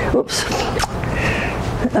 Okay, oops.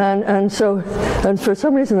 And for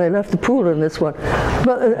some reason they left the pool in this one.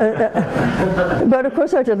 But of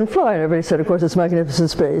course I didn't fly, and everybody said, of course, it's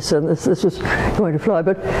magnificent space, and this was going to fly.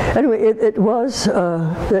 But anyway, it went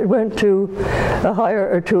to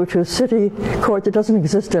a city court that doesn't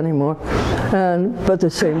exist anymore, but the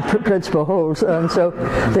same principle holds. And so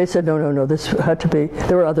they said, no, this had to be.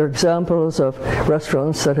 There were other examples of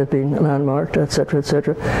restaurants that had been landmarked, etc.,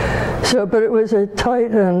 etc. So, but it was a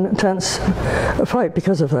tight and intense fight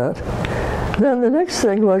because of that. Then the next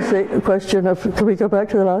thing was the question of, can we go back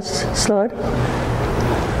to the last slide?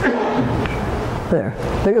 There.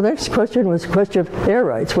 The next question was the question of air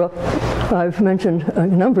rights. Well, I've mentioned a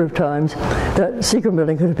number of times that Seagram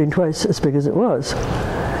Building could have been twice as big as it was.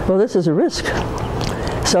 Well, this is a risk.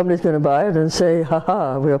 Somebody's going to buy it and say,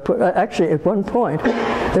 we'll put, actually at one point,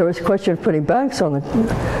 there was a question of putting banks on the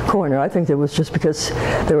corner. I think it was just because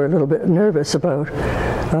they were a little bit nervous about,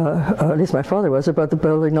 at least my father was, about the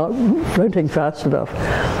building not renting fast enough.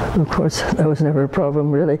 Of course, that was never a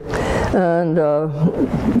problem, really. And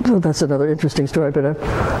well, that's another interesting story, but I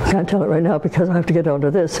can't tell it right now because I have to get onto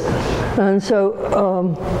this. And so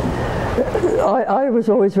I was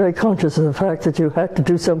always very conscious of the fact that you had to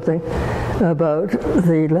do something about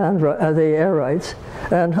the air rights,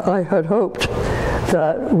 and I had hoped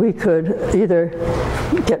that we could either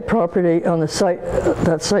get property on the site,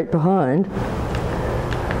 that site behind,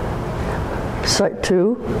 Site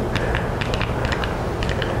 2,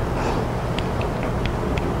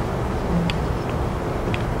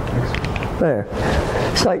 there,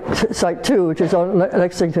 Site 2, which is on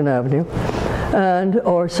Lexington Avenue,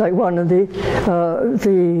 or Site 1, and the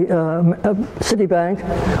Citibank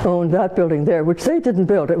owned that building there, which they didn't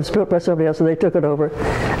build. It was built by somebody else, so they took it over.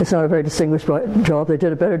 It's not a very distinguished job. They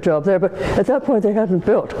did a better job there, but at that point they hadn't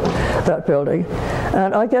built that building.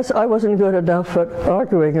 And I guess I wasn't good enough at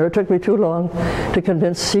arguing, or it took me too long to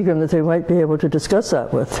convince Seagram that they might be able to discuss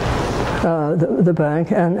that with the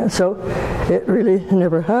bank, and so it really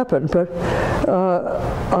never happened. But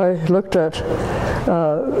I looked at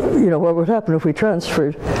what would happen if we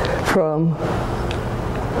transferred from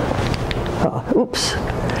oops,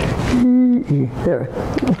 there.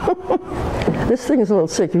 This thing is a little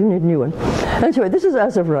sick. You need a new one. Anyway, this is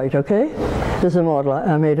as of right, okay? This is a model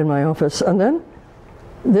I made in my office, and then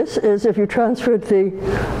this is if you transferred the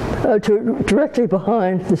directly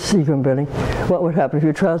behind the Seagram Building. What would happen if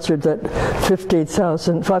you transferred that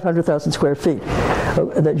 500,000 square feet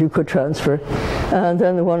that you could transfer? And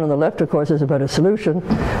then the one on the left, of course, is about a solution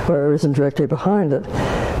where it isn't directly behind it.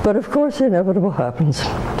 But of course, the inevitable happens.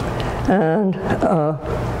 And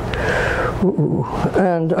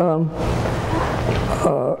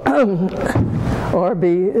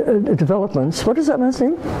RB Developments. What is that man's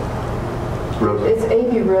name? It's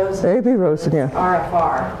A.B. Rosen. A.B. Rosen, yeah.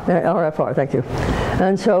 RFR. RFR, thank you.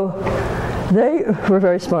 And so they were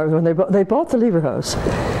very smart when they bought the Lever House,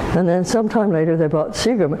 and then sometime later they bought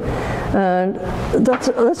Seagram. And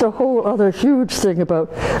that's a whole other huge thing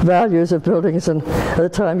about values of buildings and at the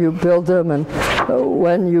time you build them and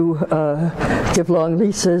when you give long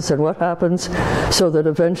leases and what happens, so that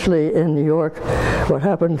eventually in New York what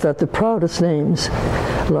happened that the proudest names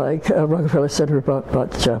like Rockefeller Center bought the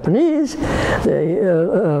Japanese,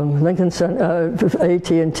 the Lincoln Center,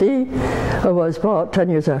 AT&T was bought 10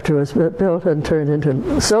 years after it was built and turned into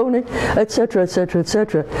Sony, etc., etc.,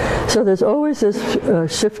 etc. So there's always this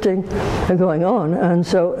shifting going on, and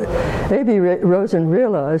so A.B. Rosen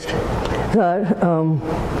realized that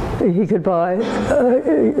he could buy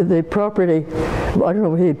the property, I don't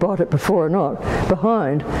know if he bought it before or not,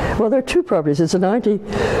 behind. Well, there are two properties. It's a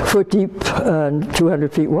 90-foot deep and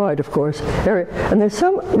 200 feet wide, of course, area. And there's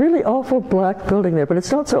some really awful black building there, but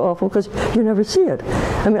it's not so awful because you never see it.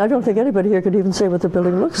 I mean, I don't think anybody here could even say what the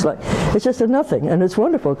building looks like. It's just a nothing, and it's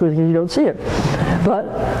wonderful because you don't see it. But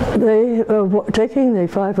they, taking the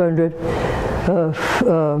 500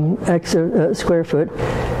 square foot,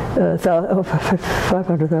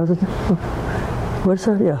 500,000. What's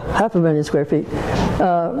that? Yeah, 500,000 square feet.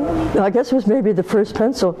 I guess it was maybe the first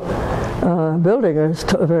pencil building, a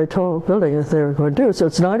very tall building that they were going to do. So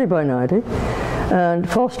it's 90 by 90, and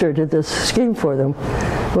Foster did this scheme for them.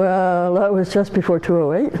 Well, that was just before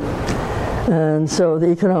 208, and so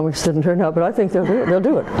the economics didn't turn out. But I think they'll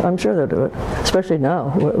do it. I'm sure they'll do it, especially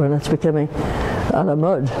now when it's becoming a la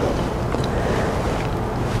mode.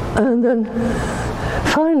 And then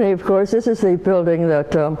finally, of course, this is the building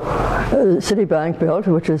that Citibank built,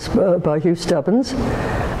 which is by Hugh Stubbins.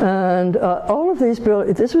 And all of these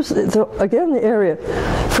buildings, this was, again, the area.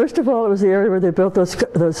 First of all, it was the area where they built those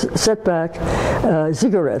setback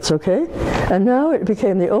ziggurats, okay? And now it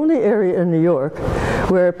became the only area in New York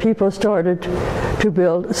where people started to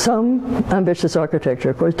build some ambitious architecture.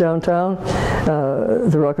 Of course, downtown,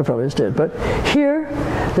 the Rockefellers did. But here,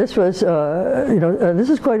 this was, this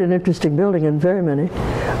is quite an interesting building in very many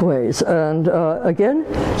ways. And again,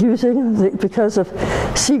 because of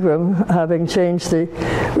Seagram having changed the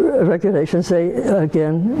regulations, they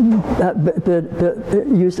again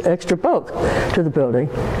used extra bulk to the building.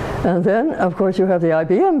 And then, of course, you have the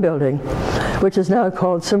IBM building, which is now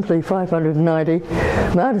called simply 590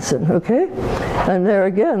 Madison, okay? And there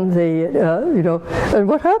again, and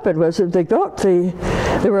what happened was that they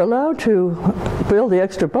were allowed to build the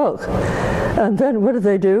extra bulk. And then what did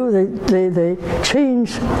they do? They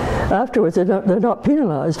changed afterwards. They're not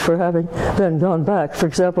penalized for having then gone back. For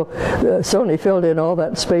example, Sony filled in all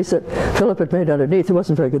that space that Philip had made underneath. It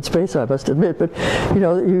wasn't very good space, I must admit, but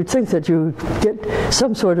you'd think that you get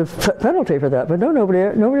some sort of penalty for that. But no, nobody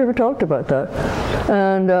ever talked about that.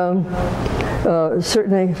 And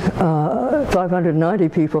certainly 590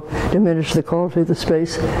 people diminished the quality of the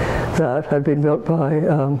space that had been built by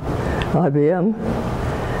IBM.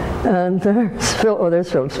 And there's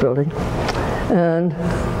Philip's building. And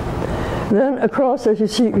then across, as you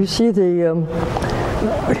see the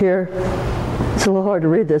here, it's a little hard to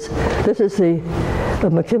read this. This is the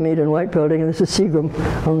McKim and White building, and this is Seagram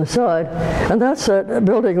on the side. And that's a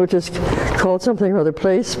building which is called something or other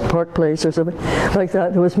Place, Park Place or something like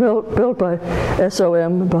that. It was built by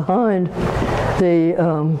SOM behind the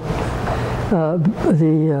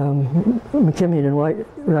McKim and White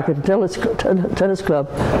Racket Tennis Club.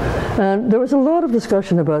 And there was a lot of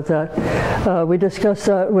discussion about that. We discussed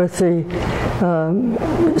that with the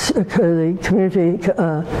Community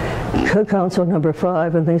Council number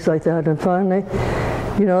 5 and things like that. And finally,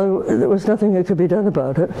 there was nothing that could be done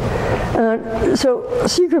about it. And so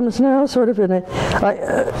Seagram is now sort of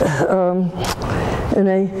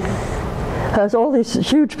has all these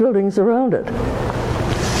huge buildings around it.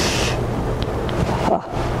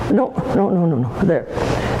 No, there.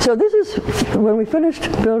 So this is when we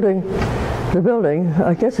finished building the building.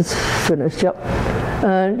 I guess it's finished, yep.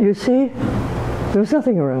 And you see, there was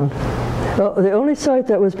nothing around. Well, the only site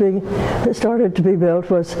that started to be built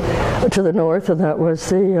was to the north, and that was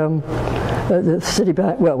the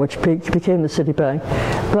Citibank, which became the Citibank.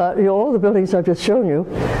 But all the buildings I've just shown you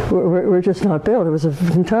were just not built. It was an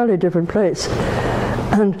entirely different place.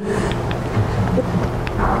 And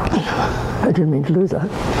I didn't mean to lose that.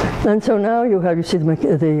 And so now you see the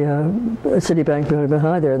Citibank building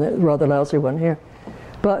behind there, and the rather lousy one here.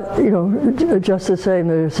 But just the same,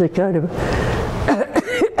 there's a kind of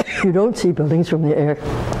you don't see buildings from the air,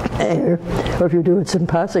 or if you do, it's in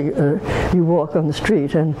passing. You walk on the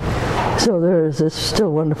street, and so there is this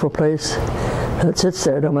still wonderful place that sits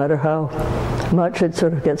there, no matter how much it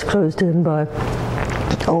sort of gets closed in by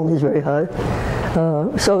all these very high.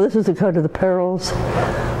 So this is the kind of the perils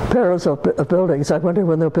of buildings. I wonder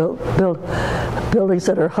when they'll build buildings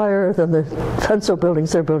that are higher than the pencil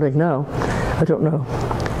buildings they're building now. I don't know.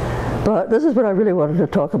 But this is what I really wanted to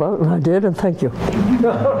talk about, and I did, and thank you.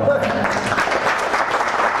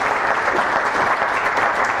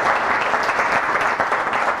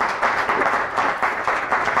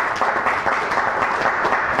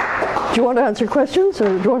 you want to answer questions, or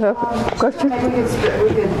do you want to have questions? Maybe we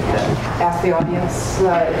could ask the audience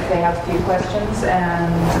if they have a few questions,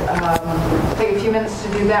 and take a few minutes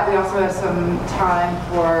to do that. We also have some time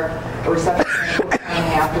for a reception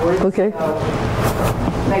afterwards. Okay. So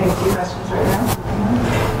maybe a few questions right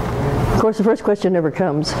now. Of course, the first question never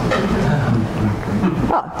comes.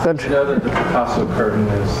 Good. You know that the Picasso curtain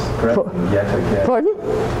is threatening yet again. Pardon?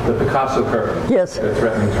 The Picasso curtain. Yes. They're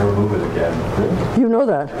threatening to remove it again. You know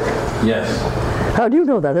that? Yes. How do you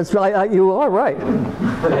know that? You are right.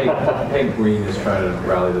 Peg Green is trying to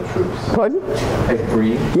rally the troops. Pardon? Peg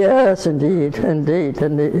Green? Yes, indeed. And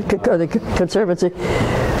the Conservancy.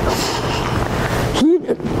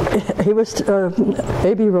 He was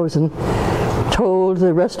A.B. Rosen told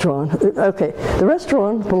the restaurant. Okay, the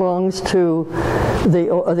restaurant belongs to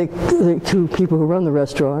the two people who run the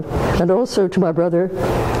restaurant, and also to my brother,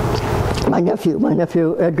 my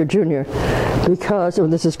nephew Edgar Jr. Because,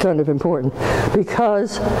 and this is kind of important,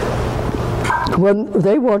 because when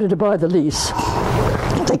they wanted to buy the lease,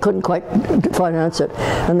 they couldn't quite finance it,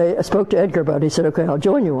 and they spoke to Edgar about it. He said, "Okay, I'll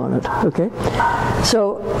join you on it." Okay,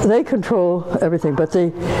 so they control everything, but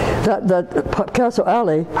that Picasso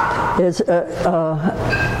Alley is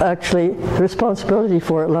actually the responsibility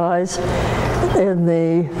for it lies in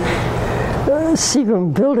the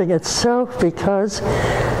Seagram Building itself, because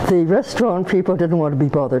the restaurant people didn't want to be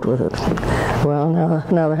bothered with it. Well,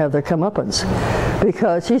 now they have their comeuppance,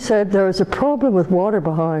 because he said there was a problem with water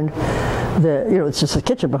behind it's just a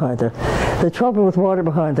kitchen behind there. The trouble with water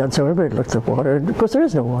behind that, so everybody looked at water, and of course there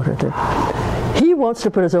is no water there. He wants to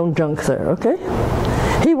put his own junk there, okay?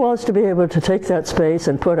 He wants to be able to take that space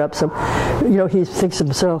and put up some, he thinks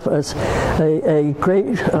himself as a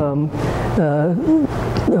great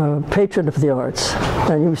patron of the arts.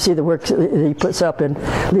 And you see the work that he puts up in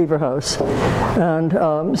Lever House. And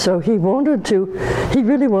so he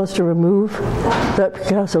really wants to remove that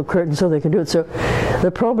Picasso curtain so they can do it. So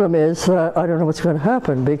the problem is, I don't know what's going to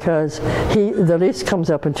happen, because the lease comes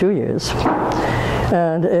up in 2 years.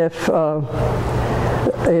 And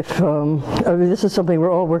this is something we're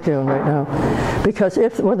all working on right now, because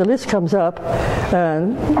when the list comes up,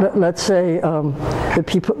 and let's say the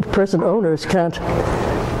present owners can't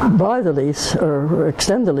buy the lease or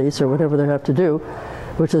extend the lease or whatever they have to do,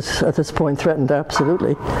 which is at this point threatened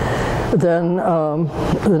absolutely, then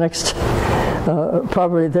the next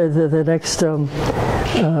probably the next owner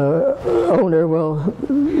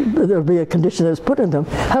there'll be a condition that's put in them.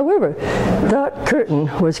 However, that curtain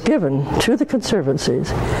was given to the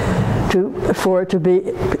conservancies for it to be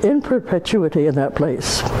in perpetuity in that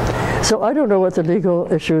place. So I don't know what the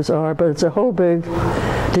legal issues are, but it's a whole big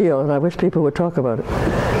deal, and I wish people would talk about it.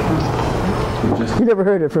 You never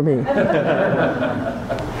heard it from me.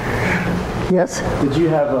 Yes? Did you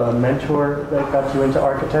have a mentor that got you into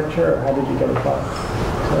architecture, or how did you get involved?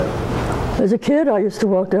 As a kid, I used to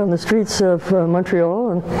walk down the streets of Montreal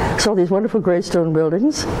and saw these wonderful gray stone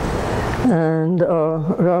buildings. And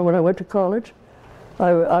when I went to college,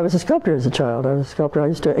 I was a sculptor as a child. I was a sculptor. I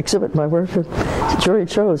used to exhibit my work at jury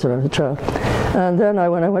shows when I was a child. And then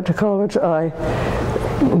when I went to college, I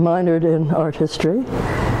minored in art history.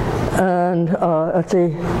 And at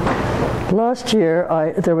the last year,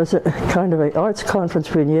 there was a kind of an arts conference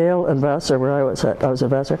between Yale and Vassar, where I was at. I was at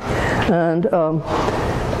Vassar. And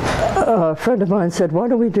a friend of mine said, "Why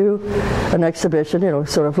don't we do an exhibition,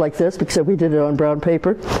 sort of like this," because we did it on brown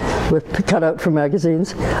paper with cut out from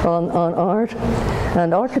magazines on art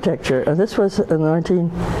and architecture. And this was in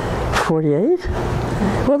 1948.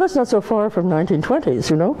 Well, that's not so far from 1920s,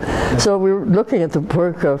 So we were looking at the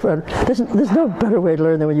work of, and there's no better way to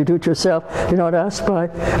learn than when you do it yourself. You're not asked by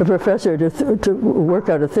a professor to work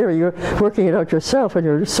out a theory. You're working it out yourself, and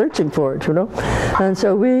you're searching for it, And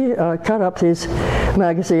so we cut up these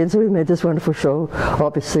magazines, and we made this wonderful show,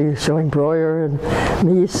 obviously showing Breuer and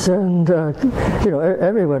Mies and,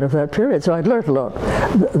 everyone of that period. So I'd learned a lot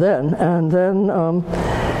then. And then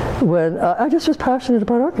when I just was passionate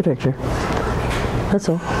about architecture. That's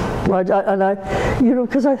all.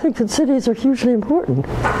 Because I think that cities are hugely important.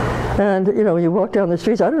 And, when you walk down the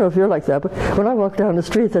streets, I don't know if you're like that, but when I walk down the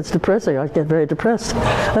street, that's depressing. I get very depressed.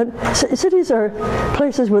 And cities are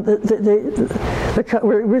places where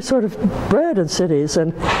we're sort of bred in cities,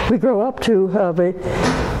 and we grow up to have a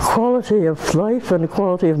quality of life and a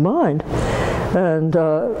quality of mind. And,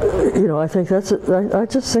 I think I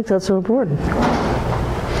just think that's so important.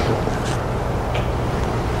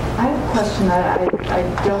 Question that I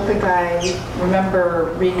don't think I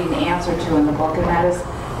remember reading the answer to in the book, and that is,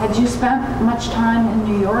 had you spent much time in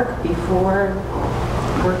New York before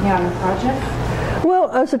working on the project?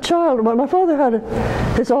 Well, as a child, my father had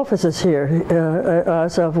his offices here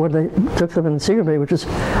as of when they took them in Seagram Building, which was,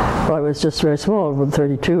 I was just very small,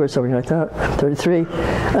 32 or something like that, 33.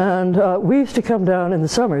 And we used to come down in the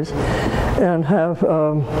summers and have,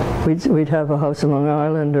 we'd have a house in Long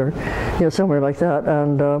Island or somewhere like that.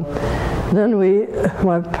 And then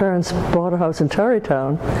my parents bought a house in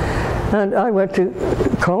Tarrytown. And I went to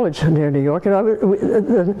college near New York,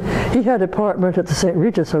 and he had an apartment at the St.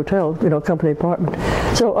 Regis Hotel, company apartment.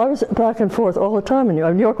 So I was back and forth all the time in New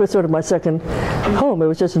York. New York was sort of my second home. It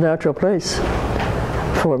was just a natural place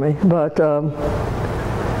for me. But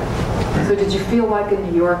so did you feel like a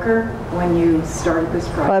New Yorker when you started this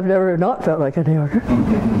project? I've never not felt like a New Yorker.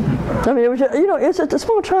 I mean, it was it's a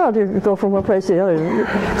small child. You go from one place to the other. You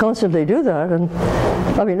constantly do that, and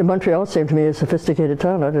I mean, Montreal seemed to me a sophisticated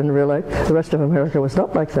town. I didn't realize the rest of America was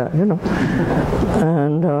not like that,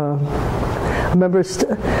 And I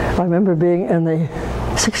remember being in the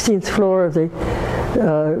 16th floor of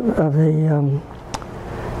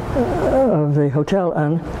the hotel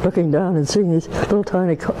and looking down and seeing these little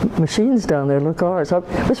tiny machines down there, little cars.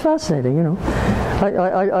 It was fascinating,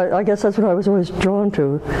 I guess that's what I was always drawn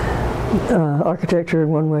to, architecture in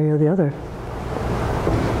one way or the other.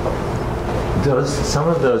 Some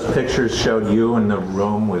of those pictures showed you in the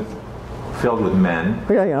room filled with men.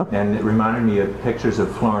 Yeah. And it reminded me of pictures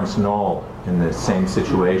of Florence Knoll in the same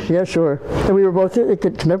situation. Yeah, sure. And we were both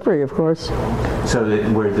contemporary, of course. So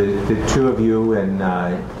were the two of you, and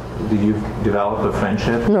did you develop a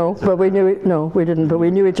friendship? No, but we knew it. No, we didn't. But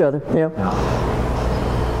we knew each other. Yeah. No.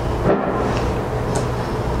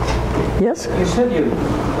 Yes. You said you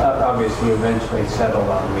obviously eventually settled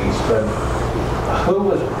on Mies, but who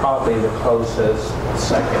was probably the closest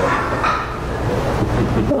second?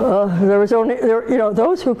 There was only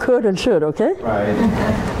those who could and should. Okay. Right.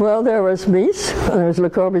 Well, there was Mies, and there was Le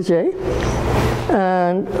Corbusier,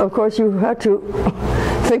 and of course you had to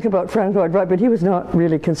think about Frank Lloyd Wright, but he was not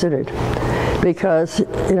really considered because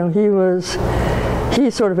he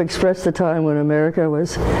sort of expressed the time when America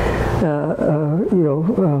was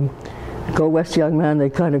go west, young man. They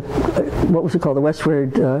kind of what was it called, the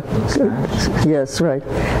westward? Yes, right.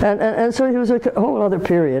 And so he was a whole other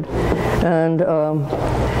period, and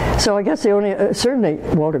so I guess the only certainly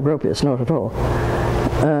Walter Gropius, not at all.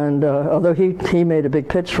 And although he made a big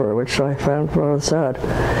pitch for it, which I found rather sad,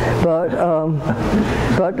 but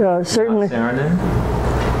certainly.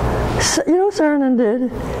 Saarinen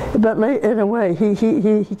did, but in a way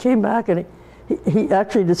he came back and he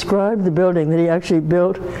actually described the building that he actually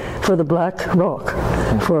built for the Black Rock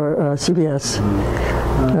for CBS.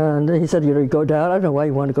 And he said, you go down. I don't know why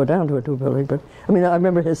you want to go down to a new building, but I mean, I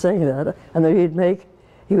remember his saying that. And then he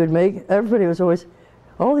would make, everybody was always,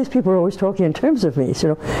 all these people were always talking in terms of Mies.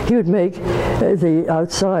 He would make the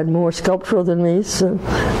outside more sculptural than Mies.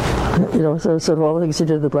 So sort of all the things he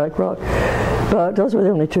did at the Black Rock. But those were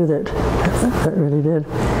the only two that really did.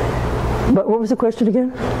 But what was the question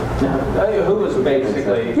again? Who was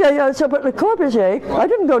basically... Yeah, so but Le Corbusier, I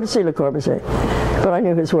didn't go to see Le Corbusier, but I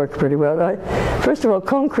knew his work pretty well. First of all,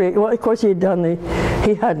 concrete, well, of course he had done the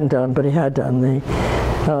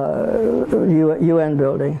UN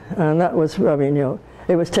building, and that was,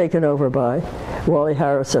 it was taken over by Wally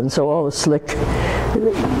Harrison, so all the slick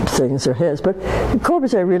things are his. But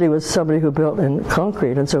Corbusier really was somebody who built in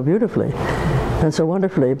concrete and so beautifully and so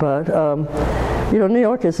wonderfully, but New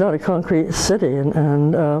York is not a concrete city,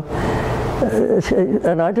 and I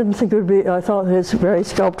didn't think it would be. I thought his very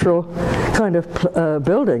sculptural kind of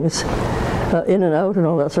buildings, in and out and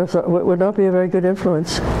all that sort of stuff, would not be a very good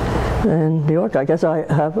influence in New York. I guess I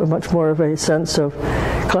have a much more of a sense of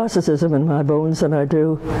classicism in my bones than I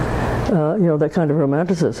do, that kind of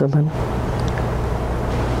romanticism. And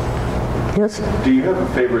yes. Do you have a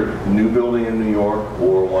favorite new building in New York,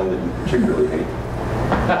 or one that you particularly hate?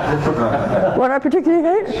 What I particularly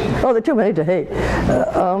hate? Oh, there are too many to hate.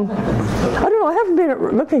 I don't know. I haven't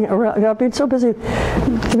been looking around. I've been so busy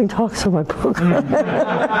giving talks on my book that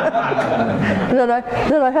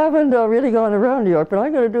I haven't really gone around New York. But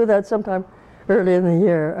I'm going to do that sometime early in the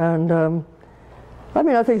year. And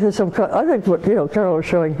I think there's some. I think what Carol was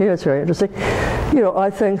showing here is very interesting. I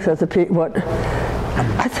think that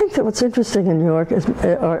I think that what's interesting in New York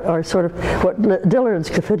are sort of what Dillard's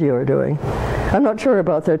Caffidio are doing. I'm not sure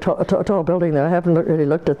about their tall building there. I haven't really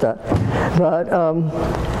looked at that. But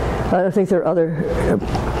I think there are other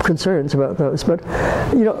concerns about those. But,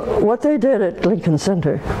 what they did at Lincoln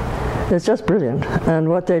Center is just brilliant. And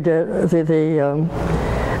what they did,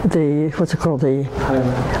 what's it called, the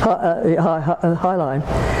High Line.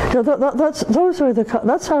 You know,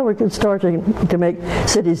 that's how we're starting to make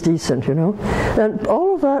cities decent, you know. And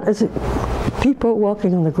all of that is people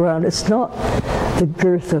walking on the ground. It's not the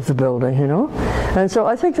girth of the building, you know. And so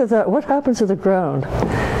I think that what happens to the ground,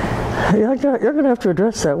 you're going to have to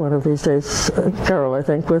address that one of these days, Carol, I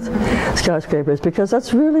think, with skyscrapers, because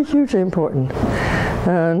that's really hugely important.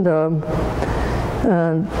 And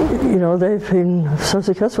you know, they've been so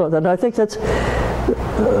successful at that. And I think that's,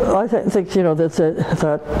 think you know,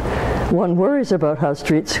 that one worries about how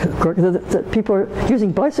streets, that people are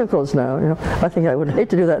using bicycles now. You know, I think I would hate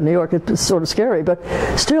to do that in New York. It's sort of scary, but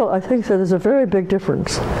still, I think that there's a very big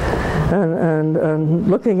difference. And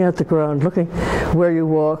looking at the ground, looking where you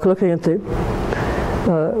walk, looking at the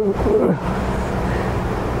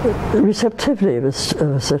receptivity of a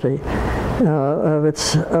city, of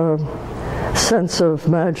its sense of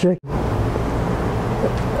magic,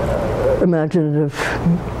 imaginative,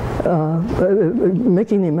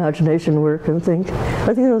 making the imagination work and think.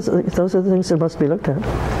 I think those are the things that must be looked at.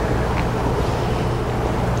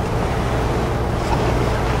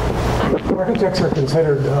 Architects are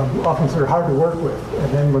considered often sort of hard to work with,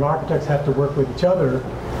 and then when architects have to work with each other,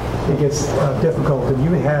 it gets difficult. And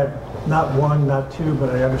you had not one, not two, but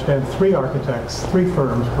I understand 3 architects, 3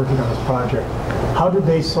 firms working on this project. How did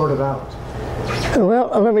they sort it out? Well,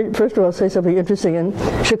 let me first of all say something interesting. In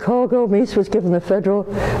Chicago, Mies was given the federal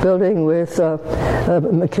building with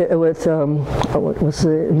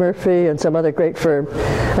Murphy and some other great firm.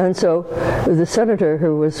 And so the senator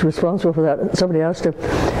who was responsible for that, somebody asked him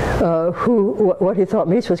what he thought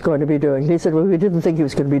Mies was going to be doing. He said, well, we didn't think he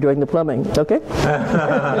was going to be doing the plumbing, okay?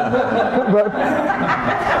 But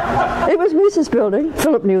it was Mies's building.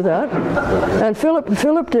 Philip knew that. And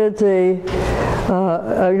Philip did the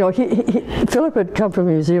you know, Philip had come from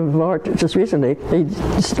the Museum of Art just recently. He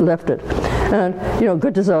just left it, and you know,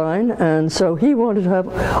 good design. And so he wanted to have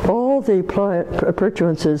all the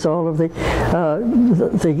appurtenances, all of the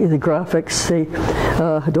graphics,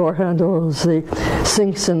 the door handles, the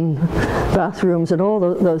sinks and bathrooms, and all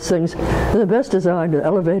those things. The best design, the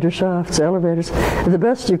elevator shafts, elevators, the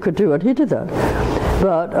best you could do, and he did that.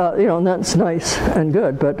 But you know, and that's nice and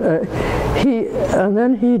good. But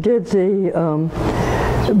then he did the.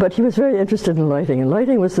 But he was very interested in lighting, and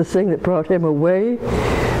lighting was the thing that brought him away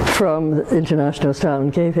from the international style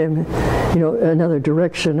and gave him, you know, another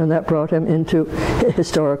direction, and that brought him into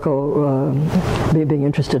historical, being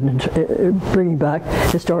interested in bringing back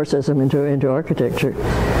historicism into architecture,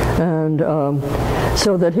 and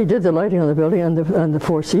so that he did the lighting on the building, and the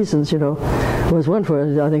Four Seasons, you know, was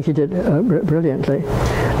wonderful. I think he did brilliantly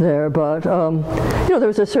there, but you know, there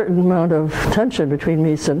was a certain amount of tension between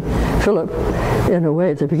Mies and Philip in a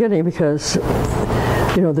way at the beginning, because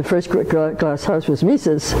you know, the first glass house was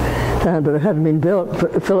Mies's, but it hadn't been built.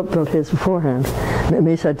 Philip built his beforehand.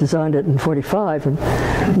 Mies had designed it in '45,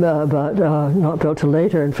 but not built till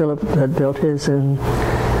later, and Philip had built his in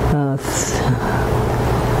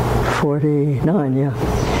 '49, yeah.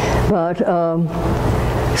 But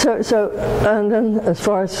so and then as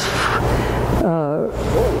far as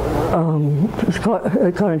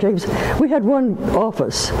Connor James, we had one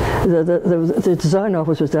office. The design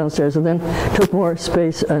office was downstairs, and then took more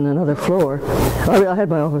space and another floor. I had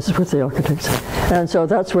my office with the architects, and so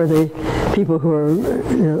that's where the people who are,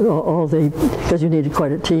 you know, because you needed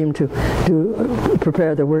quite a team to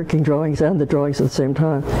prepare the working drawings and the drawings at the same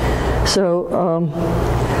time. So,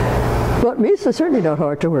 but Mies is certainly not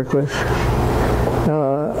hard to work with.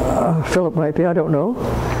 Philip might be, I don't know.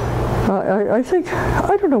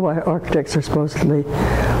 I don't know why architects are supposedly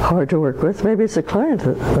hard to work with. Maybe it's the client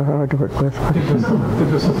that they're hard to work with. Did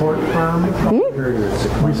the support firm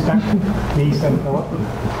respect Mies and Philip?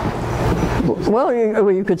 Well,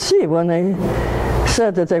 you could see when they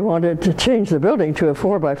said that they wanted to change the building to a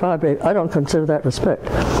 4x5. I don't consider that respect.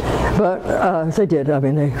 But they did. I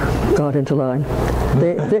mean, they got into line.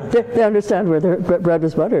 They understand where their bread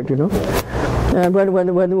was buttered, you know. And when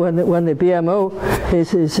the BMO,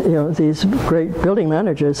 you know, these great building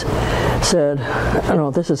managers said, "Oh, no,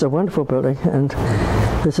 this is a wonderful building, and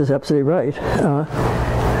this is absolutely right,"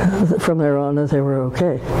 from there on, they were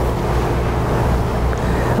okay.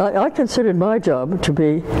 I considered my job to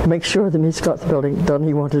make sure that Mies got the building done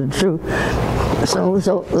he wanted to do. So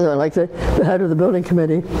like the head of the building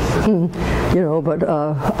committee, you know, but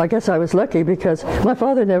I guess I was lucky because my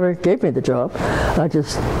father never gave me the job. I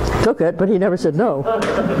just took it, but he never said no.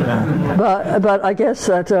 But I guess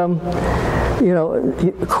that, you know,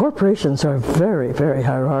 corporations are very, very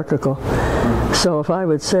hierarchical. So if I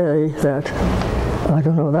would say that I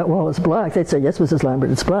don't know, that wall is black. They'd say, yes, Mrs.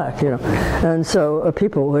 Lambert, it's black, you know. And so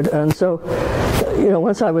people would, and so, you know,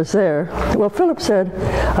 once I was there, well, Philip said,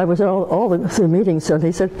 I was at all the meetings, and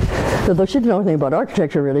he said, though she didn't know anything about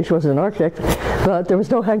architecture really, she wasn't an architect, but there was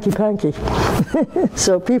no hanky-panky.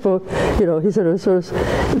 So people, you know, he said it was,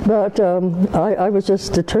 but I was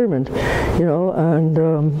just determined, you know, and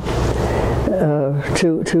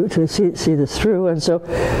to see this through, and so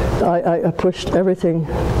I pushed everything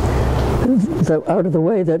out of the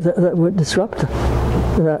way that would disrupt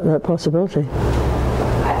that possibility.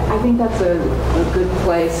 I think that's a good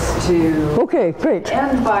place to okay, great.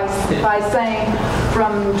 end by saying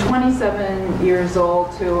from 27 years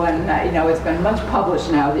old to, and you know, it's been much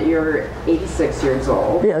published now that you're 86 years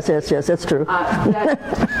old. Yes, that's true. That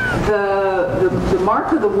the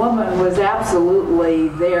mark of the woman was absolutely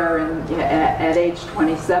there at age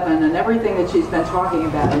 27, and everything that she's been talking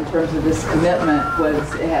about in terms of this commitment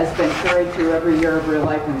has been carried through every year of her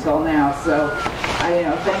life until now. So,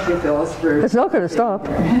 thank you, Phyllis, for. It's not going to stop.